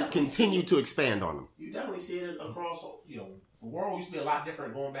continue to expand on them. You definitely see it across, you know, the world used to be a lot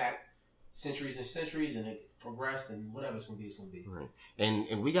different going back centuries and centuries, and it progressed, and whatever it's going to be, Right.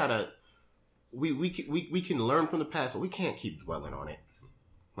 And we gotta, we can learn from the past, but we can't keep dwelling on it.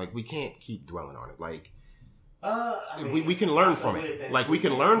 Like, we can't keep dwelling on it. Like, I mean, we can learn from it. Like, we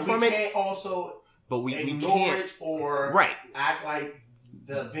can learn from it. Can't also, but we ignore can't it or act like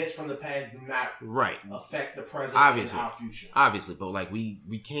the events from the past do not affect the present and our future. Obviously, but like we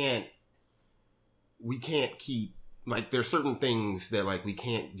can't keep, like, there's certain things that like we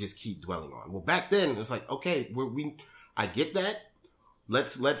can't just keep dwelling on. Well, back then it's like, okay, I get that.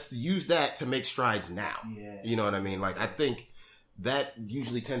 Let's use that to make strides now. Yeah. You know what I mean? Like, I think that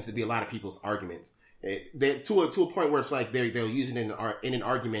usually tends to be a lot of people's arguments. To a point where it's like they'll use it in an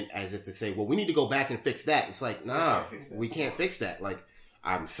argument as if to say, well, we need to go back and fix that. It's like, nah, we can't fix that. Like,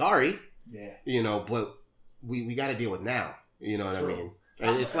 I'm sorry, you know, but we got to deal with now. You know what I mean?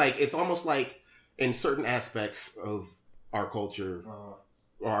 And it's almost like in certain aspects of our culture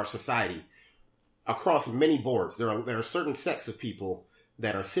or our society, across many boards, there are certain sects of people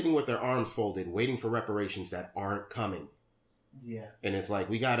that are sitting with their arms folded, waiting for reparations that aren't coming. Yeah, and it's like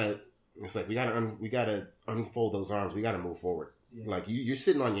we gotta unfold those arms. We gotta move forward. Yeah. Like you're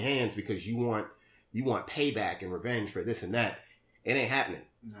sitting on your hands because you want payback and revenge for this and that. It ain't happening.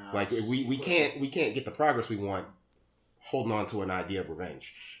 Nah, like we can't get the progress we want holding on to an idea of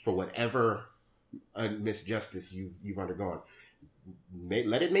revenge for whatever misjustice you've undergone.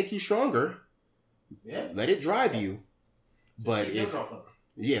 Let it make you stronger. Yeah. Let it drive you. But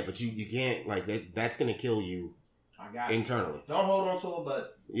but you can't, like, that's gonna kill you. I got internally. Don't hold on to it,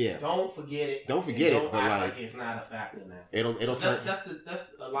 but don't forget it. Don't forget it, but like it's not a factor now. It'll turn.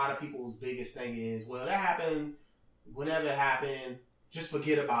 That's a lot of people's biggest thing is, well, that happened. Whenever it happened, just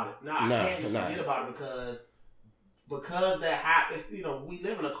forget about it. I can't just forget about it because that happens. You know, we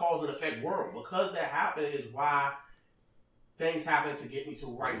live in a cause and effect world. Because that happened is why things happen to get me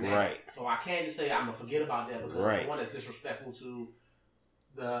to right now. Right. So I can't just say I'm gonna forget about that because one that's disrespectful to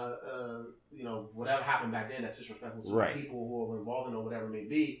the whatever happened back then, that's disrespectful to people who are involved in or whatever it may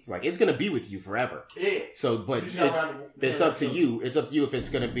be. Like, it's gonna be with you forever. Yeah. So, but it's up to you. It's up to you if it's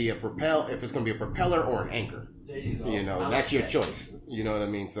gonna be a propeller or an anchor. There you go. You know, that's your choice. You know what I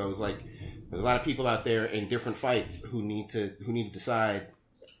mean? So it's like there's a lot of people out there in different fights who need to decide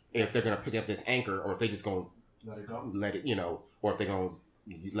if they're gonna pick up this anchor or if they're just gonna let it go. Or if they're gonna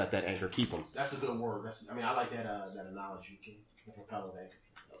let that anchor keep them. That's a good word. I like that analogy. The propeller anchor.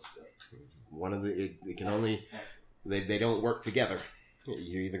 That was good. One of it can only they don't work together.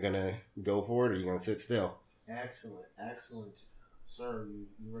 You're either gonna go for it or you're gonna sit still. Excellent, sir.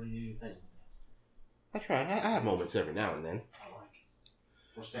 You ready to do your thing? I try. I have moments every now and then. I like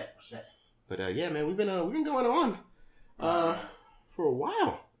it. Respect. But yeah, man, we've been going on for a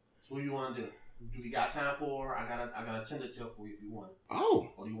while. So what do you want to do? Do we got time for? I gotta send it to for you if you want. Oh.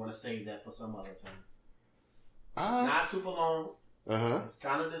 Or do you want to save that for some other time? It's not super long. It's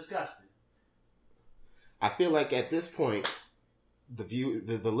kind of disgusting. I feel like at this point,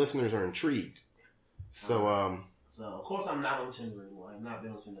 the listeners are intrigued. So So of course I'm not on Tinder anymore. I've not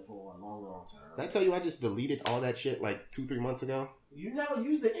been on Tinder for a long time. Did I tell you I just deleted all that shit like 2-3 months ago? You never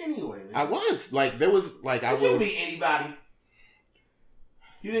used it anyway. Man. I was like, there was like I was. You didn't meet anybody.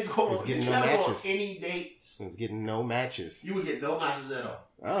 You didn't go on any dates. I was getting no matches. You would get no matches at all.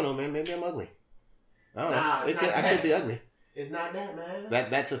 I don't know, man. Maybe I'm ugly. I don't know. I could be ugly. It's not that, man.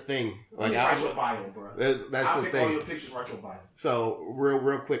 That's a thing. Like write your bio, bro. That's the thing. All your pictures, write your bio. So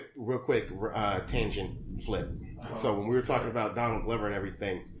real quick tangent flip. So when we were talking about Donald Glover and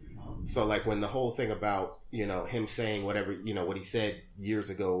everything, so like when the whole thing about him saying whatever what he said years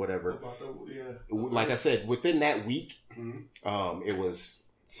ago or whatever, like I said, within that week, it was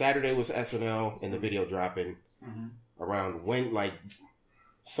Saturday was SNL and the video dropping around when like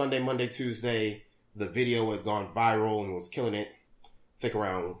Sunday, Monday, Tuesday. The video had gone viral and was killing it. I think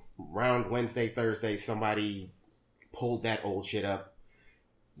around Wednesday, Thursday, somebody pulled that old shit up.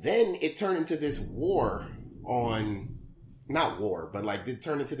 Then it turned into this war on, not war, but like it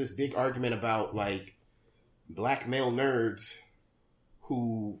turned into this big argument about like black male nerds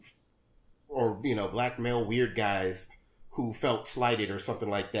who, or black male weird guys who felt slighted or something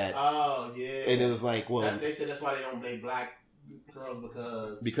like that. Oh yeah. And it was like, well, they said that's why they don't date black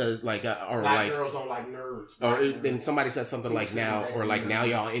girls because like or black like girls don't like nerds. And somebody said something like now or like now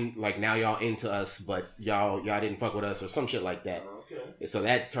y'all into us, but y'all didn't fuck with us or some shit like that. Okay. So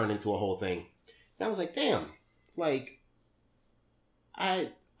that turned into a whole thing. And I was like, damn, like I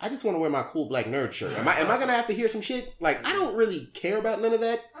just want to wear my cool black nerd shirt. Am I gonna have to hear some shit? Like I don't really care about none of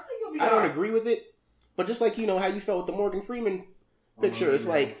that. I don't agree with it. But just like how you felt with the Morgan Freeman picture, it's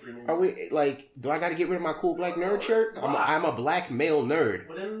like, are we like? Do I got to get rid of my cool black nerd shirt? I'm a black male nerd.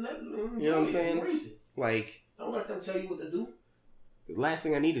 But then you know what I'm saying? Like, don't let them tell you what to do. The last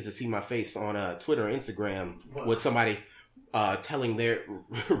thing I need is to see my face on Twitter or Instagram with somebody telling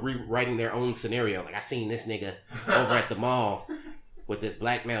writing their own scenario. Like I seen this nigga over at the mall with this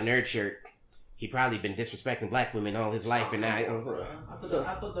black male nerd shirt. He probably been disrespecting black women all his life, and I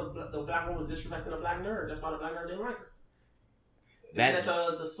thought the black woman was disrespecting the black nerd. That's why the black nerd didn't like her. That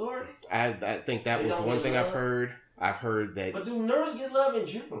the story? I think that was one thing I've heard. I've heard that. But do nerds get love in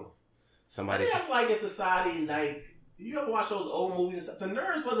general? Somebody said, like in society, like you ever watch those old movies and stuff? The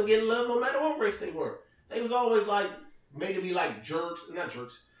nerds wasn't getting love no matter what race they were. They was always like made to be like not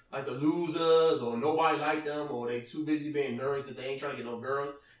jerks, like the losers, or nobody liked them, or they too busy being nerds that they ain't trying to get no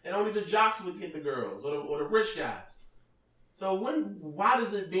girls. And only the jocks would get the girls, or the rich guys. So why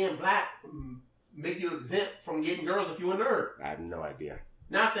does it being black make you exempt from getting girls if you're a nerd? I have no idea.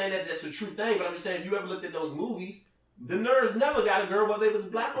 Not saying that that's a true thing, but I'm just saying if you ever looked at those movies, the nerds never got a girl whether they was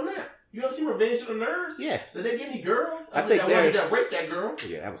black or not. You ever seen Revenge of the Nerds? Yeah. Did they get any girls? I think that raped that girl.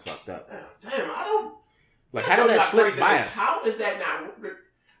 Yeah, that was fucked up. Damn, I don't. Like, how did that slip by us? How is that not?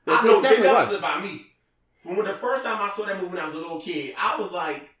 I know that slipped by me. When the first time I saw that movie when I was a little kid, I was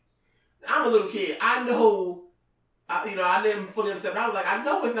like, I'm a little kid. I know, I didn't fully understand, but I was like, I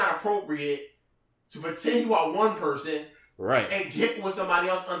know it's not appropriate to pretend you are one person, right, and get with somebody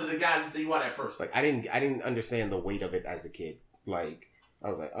else under the guise that you are that person. Like I didn't understand the weight of it as a kid. Like I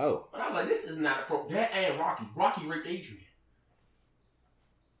was like, oh, but I was like, this is not appropriate. That and Rocky raped Adrian.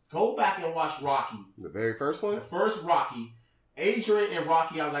 Go back and watch Rocky. The very first one, the first Rocky. Adrian and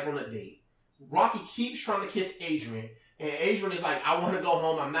Rocky are like on a date. Rocky keeps trying to kiss Adrian. And Adrian is like, I want to go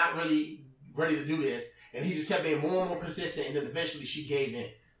home. I'm not really ready to do this. And he just kept being more and more persistent. And then eventually she gave in.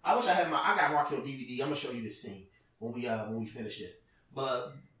 I wish I got Rocky on DVD. I'm going to show you this scene when we finish this.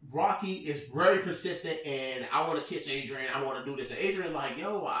 But Rocky is very persistent. And I want to kiss Adrian. I want to do this. And Adrian's like,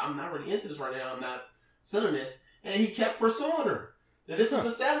 yo, I'm not really into this right now. I'm not feeling this. And he kept pursuing her. Now this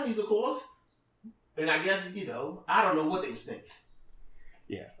was the 70s, of course. And I guess, I don't know what they was thinking.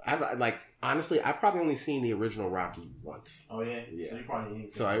 Yeah. Honestly, I've probably only seen the original Rocky once. Oh, yeah? Yeah.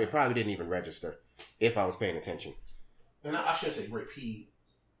 So it probably didn't even register if I was paying attention. And I shouldn't say rape. He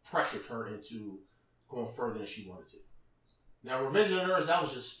pressured her into going further than she wanted to. Now, Revenge of the Nerds, that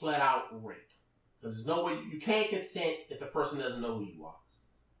was just flat out rape. Because there's no way, you can't consent if the person doesn't know who you are.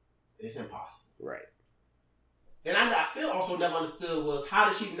 It's impossible. Right. And I still also never understood was, how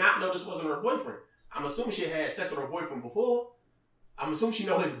did she not know this wasn't her boyfriend? I'm assuming she had sex with her boyfriend before. I'm assuming she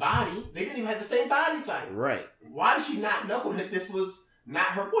know his body. They didn't even have the same body type. Right. Why did she not know that this was not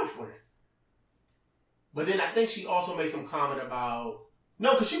her boyfriend? But then I think she also made some comment about,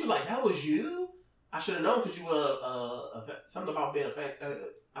 no, because she was like, that was you? I should have known because you were something about being a fan.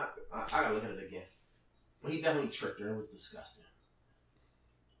 I gotta look at it again. But he definitely tricked her. It was disgusting.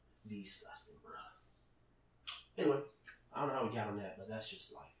 Disgusting, bro. Anyway, I don't know how we got on that, but that's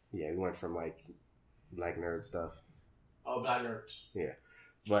just life. Yeah, we went from like black nerd stuff. Oh, black nerds. Yeah,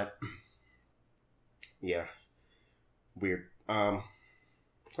 but yeah, weird. Hold on,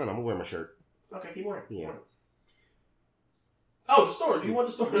 I'm gonna wear my shirt. Okay, keep wearing. Yeah. Oh, the story. Do you want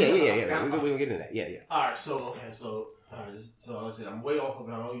the story? Yeah. We're gonna get into that. Yeah. All right. So like I said, I'm way off of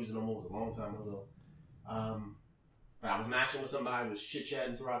it. I don't use it no more. It was a long time ago. But I was matching with somebody, was chit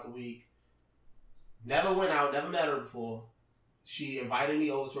chatting throughout the week. Never went out, never met her before. She invited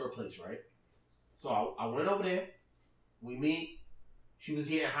me over to her place, right? So I went over there. We meet. She was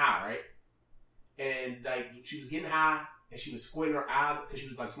getting high, right? And like she was getting high, and she was squinting her eyes because she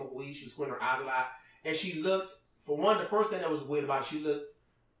was like smoking weed. She was squinting her eyes a lot, and she looked. For one, the first thing that was weird about it,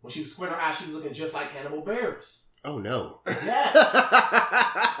 when she was squinting her eyes, she was looking just like Hannibal Buress. Oh no! Yes.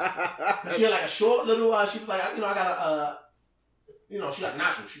 She had like a short little. She was like, I got a. She got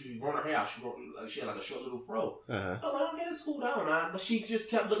natural. She was growing her hair out. She had like a short little fro. Uh-huh. So I was like, I'm getting schooled down, man. But she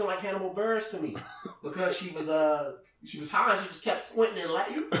just kept looking like Hannibal Buress to me because she was high. And she just kept squinting and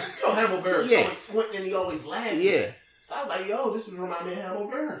laughing. You know Hannibal Buress. Yeah. Always squinting and he always laughing. Yeah. So I was like, yo, this remind me of Hannibal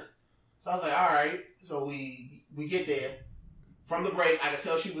Buress. So I was like, all right. So we get there. From the break, I could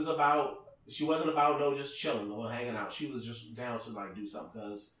tell she wasn't about just chilling or hanging out. She was just down to like do something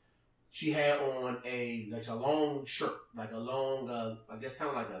because she had on a long shirt, like a long, I guess kind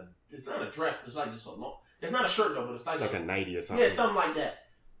of like it's not a dress, but it's like just a long. It's not a shirt though, but it's like a nightie or something. Yeah, something like that.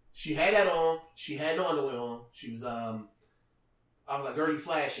 She had that on. She had no underwear on. She was I was like, girl, you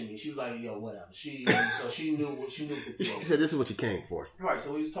flashing me. She was like, yo, whatever. She knew what she knew. She said, this is what you came for. Right.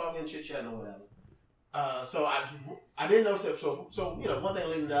 So we was talking, chit chatting or whatever. So I didn't notice it. So one thing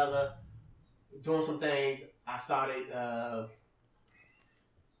leading to the other, doing some things. I started.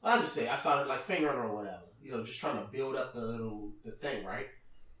 I started like fingering her or whatever. Just trying to build up the thing, right?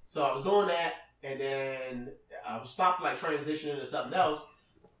 So I was doing that, and then I was stopped like transitioning to something else,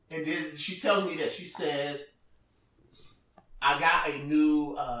 and then she tells me that she says, I got a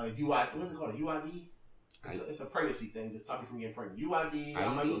new UID. What's it called? A UID? It's a pregnancy thing. It's stopping you from getting pregnant.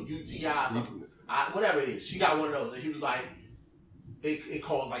 UID, UTI, something. Whatever it is. She got one of those. And she was like, it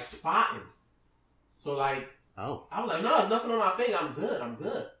calls like spotting. So like, oh. I was like, no, there's nothing on my finger. I'm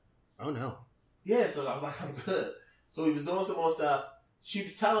good. Oh no. Yeah, so I was like, I'm good. So we was doing some more stuff. She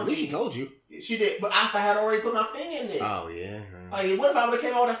was telling me. At least she told you. She did, but after I had already put my finger in there. Oh, yeah. Like, what if I would have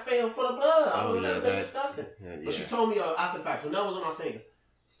came out with that finger full of blood? Oh, yeah. That's disgusting. Yeah. But she told me after the fact, so that was on my finger.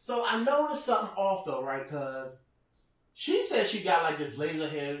 So I noticed something off, though, right? Because she said she got, like, this laser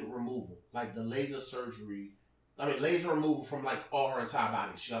hair removal. Like, the laser surgery. Laser removal from, like, all her entire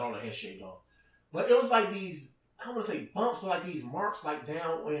body. She got all her hair shaved off. But it was like these, I don't want to say bumps, like these marks, like,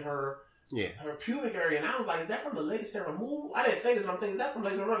 down in her pubic area. And I was like, is that from the laser hair removal? I didn't say this, but I'm thinking, is that from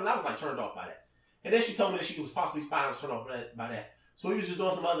laser removal? I was, like, turned off by that. And then she told me that she was possibly spotted. I was turned off by that. So we was just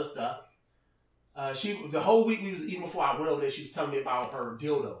doing some other stuff. The whole week we was, even before I went over there, she was telling me about her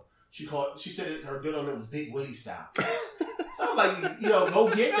dildo. She said that her dildo name was Big Willie style. So I was like, go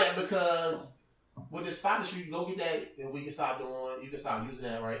get that because with this spot issue, you go get that and we can start you can start using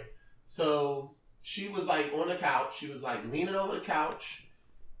that, right? So she was like on the couch. She was like leaning over the couch,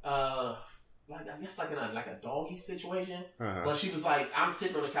 like I guess like in a doggy situation. Uh-huh. But she was like, I'm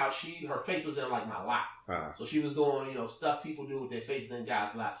sitting on the couch. Her face was in like my lap. Uh-huh. So she was doing, stuff people do with their faces in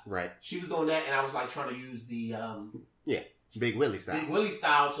guys' laps. Right. She was doing that, and I was like trying to use the Big Willie style. Big Willie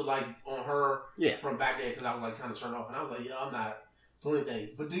style to like on her from back there because I was like kind of turned off, and I was like, I'm not doing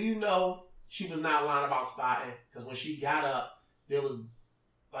anything. But do you know she was not lying about spotting because when she got up, there was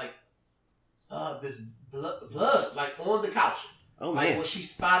like this blood like on the couch. Oh man! Like when she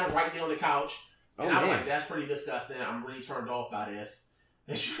spotted right there on the couch, and I was like, that's pretty disgusting. I'm really turned off by this.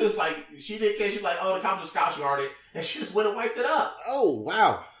 And she was like, she didn't care. She was like, oh, the couch was scotch guarded, and she just went and wiped it up. Oh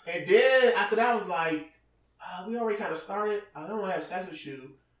wow! And then after that, I was like, we already kind of started. I don't want to have sex with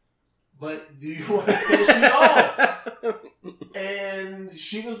you, but do you want to finish me off? And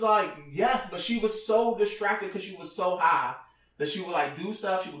she was like, yes, but she was so distracted because she was so high that she would like do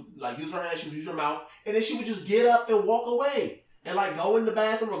stuff. She would like use her hands, she would use her mouth, and then she would just get up and walk away and like go in the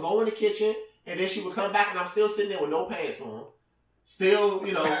bathroom or go in the kitchen, and then she would come back and I'm still sitting there with no pants on, still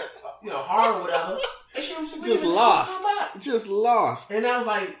hard or whatever, and she was just lost, just lost. And I was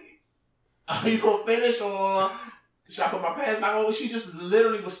like, are you gonna finish or should I put my pants back on? She just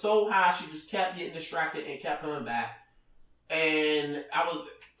literally was so high, she just kept getting distracted and kept coming back. And I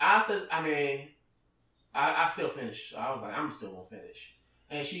still finished. I was like, I'm still gonna finish.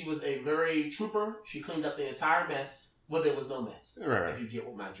 and she was a very trooper. She cleaned up the entire mess. Well, there was no mess. Right. If you get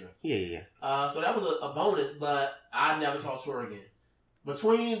what my drift. Yeah. So that was a bonus, but I never talked to her again.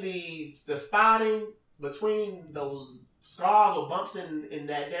 Between the spotting, between those scars or bumps in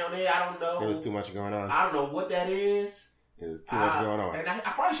that down there, I don't know. There was too much going on. I don't know what that is. There's too much going on. And I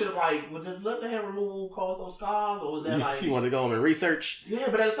probably should have would this laser hair removal cause those scars, or was that you want to go home and research? Yeah,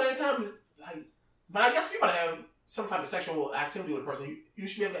 but at the same time, but I guess if you want to have some type of sexual activity with a person, you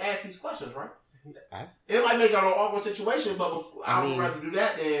should be able to ask these questions, right? It might make it an awkward situation, but I would rather do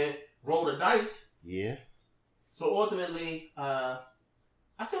that than roll the dice. Yeah. So ultimately, I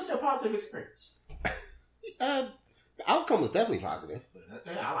still say a positive experience. The outcome was definitely positive.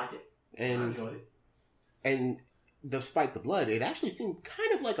 Yeah, I like it. And I enjoyed it. And despite the blood, it actually seemed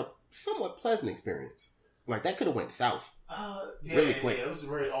kind of like a somewhat pleasant experience. Like that could have went south. Really quick. Yeah, it was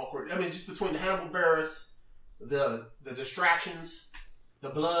very awkward. I mean, just between the Hannibal Buress, the distractions, the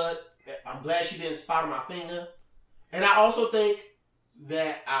blood. I'm glad she didn't spot on my finger. And I also think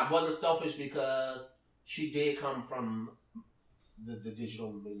that I wasn't selfish because she did come from the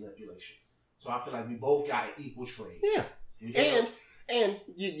digital manipulation. So I feel like we both got an equal trade. Yeah. And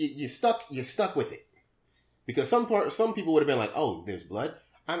you stuck with it. Because some people would have been like, oh, there's blood,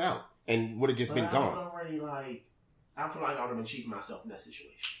 I'm out. And would have just been gone. I was already I feel like I would have been cheating myself in that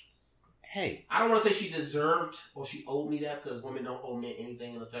situation. Hey. I don't want to say she deserved or she owed me that because women don't owe men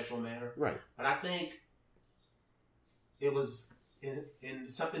anything in a sexual manner. Right. But I think it was in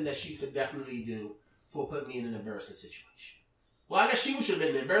something that she could definitely do for putting me in an embarrassing situation. Well, I guess she should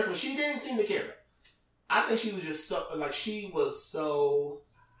have been embarrassed, but she didn't seem to care. I think she was just so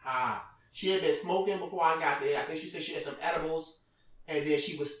high. She had been smoking before I got there. I think she said she had some edibles, and then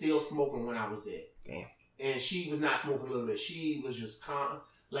she was still smoking when I was there. Damn. And she was not smoking a little bit. She was just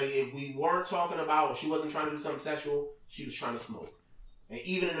if we weren't talking about, or she wasn't trying to do something sexual, she was trying to smoke. And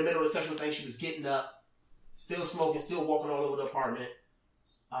even in the middle of the sexual thing, she was getting up, still smoking, still walking all over the apartment.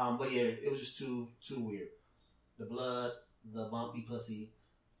 But yeah, it was just too weird. The blood, the bumpy pussy,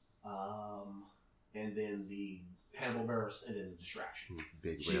 and then the Hannibal Buress, and then the distraction.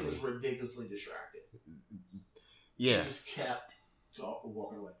 She was ridiculously distracted. Yeah. She just kept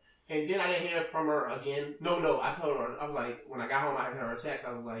walking away. And then I didn't hear from her again. No, I told her, I was like, when I got home, I heard her text.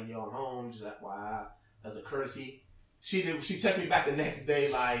 I was like, yo, I'm home, just FYI, as a courtesy. She texted me back the next day,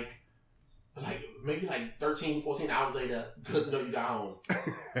 maybe 13, 14 hours later, good to know you got home.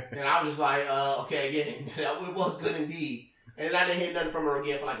 And I was just like, okay, yeah, it was good indeed. And then I didn't hear nothing from her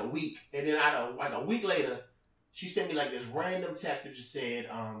again for a week. And then a week later, she sent me this random text that just said,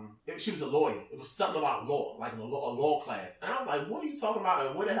 she was a lawyer. It was something about law, a law class. And I was like, what are you talking about?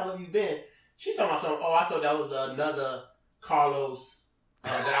 And where the hell have you been? She talking about something, I thought that was another Carlos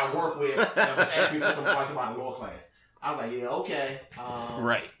that I work with that was asking me for some advice about a law class. I was like, yeah, okay.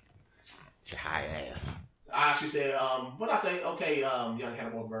 Right. Your high ass. I actually said, what I say? Okay, young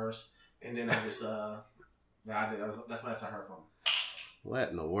Hannibal Buress. And then I just, that's the last I heard from him. What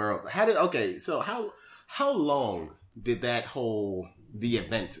in the world? So how long did the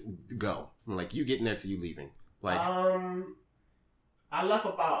event go? From you getting there to you leaving? I left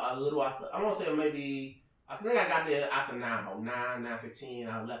about a little after, I want to say maybe, I think I got there after 9, about 9:15.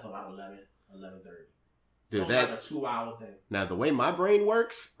 I left about 11:30. Dude, so that's a 2-hour thing. Now, the way my brain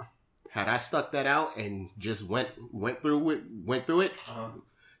works, had I stuck that out and just went through it,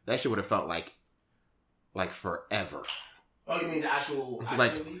 that shit would have felt like forever. Oh, you mean the actual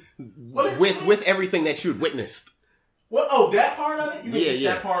activity? With everything that you'd witnessed. Well, that part of it? You mean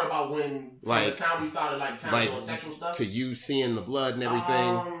that part about when, from the time we started, kind of doing sexual stuff? To you seeing the blood and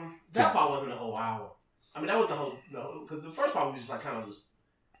everything? That part wasn't the whole hour. I mean, that wasn't because the first part was just kind of just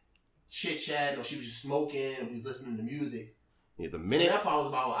chit-chatting, or she was just smoking, and we was listening to music. Yeah, the minute that part was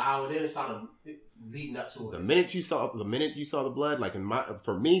about an hour, then it started leading up to it. The minute you saw the blood,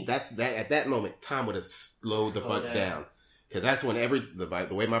 for me, that's that. At that moment, time would have slowed the fuck down, because that's when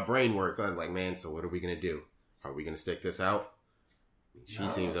the way my brain works. I was like, man, so what are we gonna do? Are we gonna stick this out? She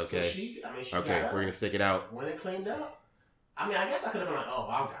seems okay. So she okay, we're gonna stick it out. When it cleaned up, I mean, I guess I could have been like, oh,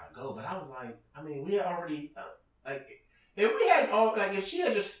 I gotta go, but I was like, I mean, we had already if she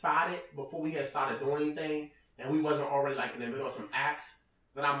had just spotted before we had started doing anything, and we wasn't already in the middle of some acts,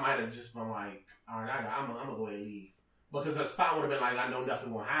 then I might have just been like, all right, I'm gonna go ahead and leave, because the spot would have been I know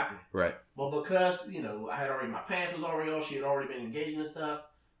nothing will happen. Right. But because I had already, my pants was already on, she had already been engaging and stuff.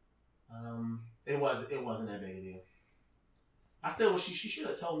 It wasn't that big a deal. I still wish she should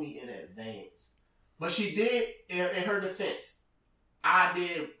have told me in advance, but she did. In her defense, I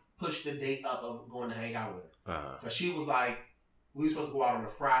did push the date up of going to hang out with her, because she was like, we were supposed to go out on a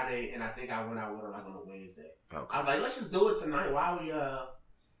Friday, and I think I went out with her on a Wednesday. Okay. I was like, let's just do it tonight. Why we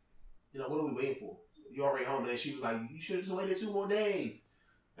what are we waiting for? You already home. And then she was like, you should have just waited 2 more days.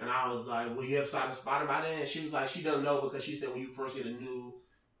 And I was like, well, you have started spotted by then? And she was like, she doesn't know because she said when you first get a new,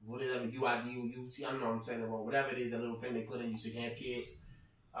 whatever, UID or UT, I don't know what I'm saying it wrong, whatever it is, that little thing they put in you so you can have kids.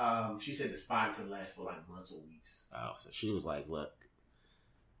 She said the spotting could last for like months or weeks. Oh, so she was like, look,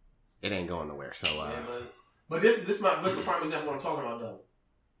 it ain't going nowhere. So, but this is the prime example of what I'm talking about, though.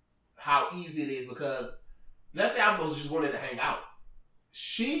 How easy it is because let's say I was just wanted to hang out.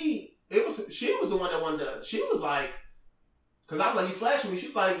 She was the one that wanted to. She was like, because I was like, you flashing me. She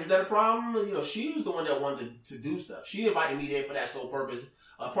was like, is that a problem? She was the one that wanted to do stuff. She invited me there for that sole purpose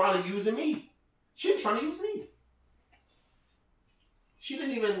of probably using me. She was trying to use me. She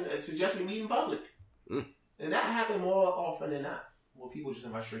didn't even suggest me meet in public, and that happened more often than not. Well, people just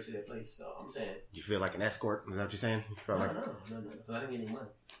invite straight to their place. So I'm saying, you feel like an escort? Is that what you're saying? No, because I didn't get any money.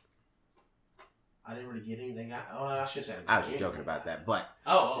 I didn't really get anything. I should say. I was just joking about that, but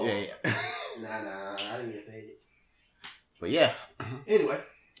yeah. Nah, I didn't get paid. But yeah. Anyway.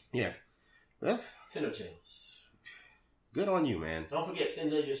 Yeah. That's Tinder Tales. Good on you, man. Don't forget,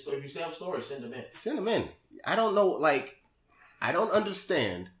 send in your story. If you still have stories, send them in. Send them in. I don't know, I don't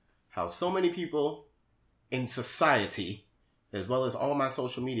understand how so many people in society, as well as all my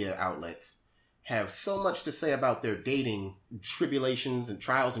social media outlets, have so much to say about their dating tribulations and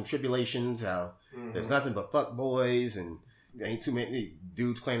trials and tribulations, how there's nothing but fuck boys and there ain't too many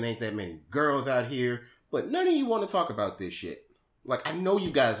dudes claim there ain't that many girls out here, but none of you want to talk about this shit. Like, I know you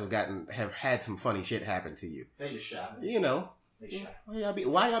guys have had some funny shit happen to you. They just shy. They shy.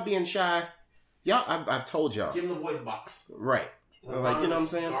 Why y'all being shy? Y'all, I've told y'all. Give them the voice box. Right. Like, you know what I'm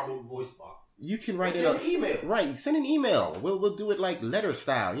saying? Voice box. You can write send an email. Right, send an email. We'll do it like letter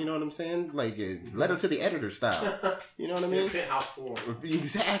style. You know what I'm saying? Like letter to the editor style. You know what I mean? Penthouse form.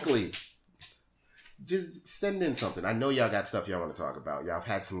 Exactly. Just send in something. I know y'all got stuff y'all want to talk about. Y'all have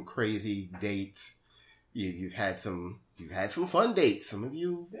had some crazy dates. You've had some fun dates. Some of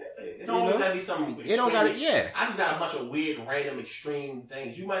you. It don't always gotta be something. It don't gotta. Yeah. I just got a bunch of weird, random, extreme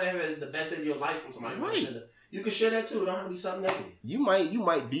things. You might have had the best day of your life from somebody. Right. You can share that too. It don't have to be something negative. You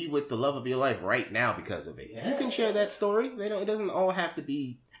might be with the love of your life right now because of it. Yeah. You can share that story. It doesn't all have to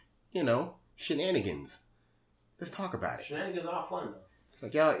be, shenanigans. Let's talk about it. Shenanigans are fun though.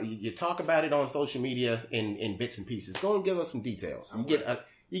 Like y'all, you talk about it on social media in bits and pieces. Go and give us some details.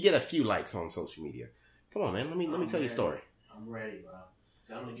 You get a few likes on social media. Come on, man. Let me tell you a story. I'm ready, bro.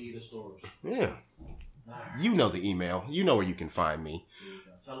 Tell me to give you the stories. Yeah. You know the email. You know where you can find me.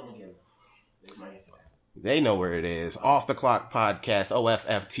 Tell them again. There's my info. They know where it is. Off the Clock Podcast,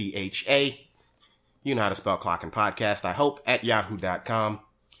 OFFTHA. You know how to spell clock and podcast, I hope, at yahoo.com.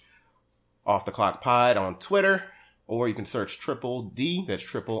 Off the Clock Pod on Twitter, or you can search Triple D, that's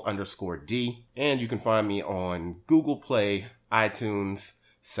triple_D. And you can find me on Google Play, iTunes,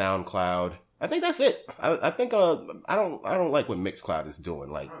 SoundCloud. I think that's it. I think I don't like what Mixcloud is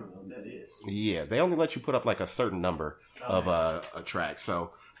doing. Like, I don't know what that is. Yeah, they only let you put up like a certain number of a track.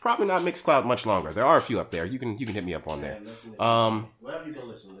 So probably not Mixcloud much longer. There are a few up there. You can hit me up on there. Wherever you can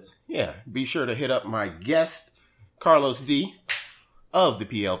listen. Yeah, be sure to hit up my guest, Carlos D of the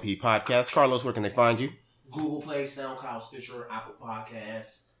PLP Podcast. Carlos, where can they find you? Google Play, SoundCloud, Stitcher, Apple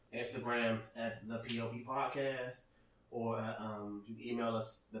Podcasts, Instagram at the PLP Podcast. Or you can email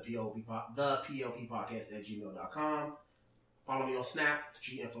us the PLP podcast at gmail.com. Follow me on Snap,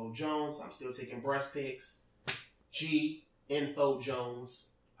 GInfo Jones. I'm still taking breast pics. GInfo Jones.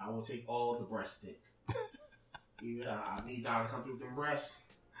 I will take all the breast pics. I need y'all to come through with them breasts.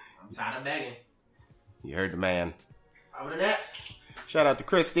 I'm tired of begging. You heard the man. Other than that, shout out to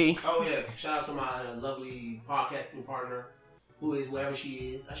Christy. Oh yeah, shout out to my lovely podcasting partner, who is wherever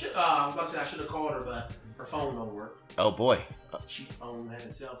she is. I should have called her, but her phone don't work. Oh boy. Cheap phone had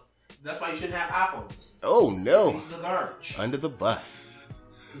itself. That's why you shouldn't have iPhones. Oh no. Pieces of garbage. Under the bus.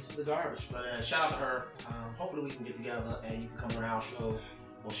 Pieces of garbage. But shout out to her. Hopefully we can get together and you can come on our show,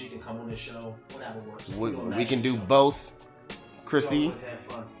 or she can come on this show. Whatever works. We can do both. Christy,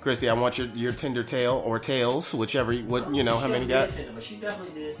 I want your Tinder tale or tails, whichever. How many got? Tinder, but she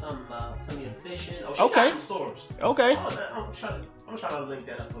definitely did some fishing. Oh, she okay. got some stories. Okay. I'm trying to link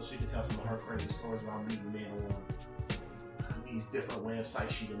that up so she can tell some of her crazy stories about meeting men on these different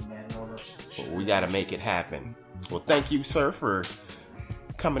websites she done met on. Well, we got to make it happen. Well, thank you, sir, for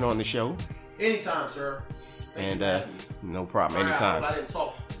coming on the show. Anytime, sir. And no problem. Sorry, anytime. I didn't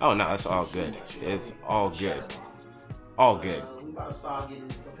talk. Oh no, it's all good. It's all good. All good. We about to start getting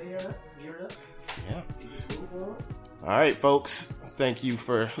prepared, geared up. Yeah. All right, folks. Thank you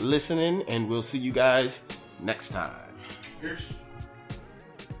for listening, and we'll see you guys next time. Peace.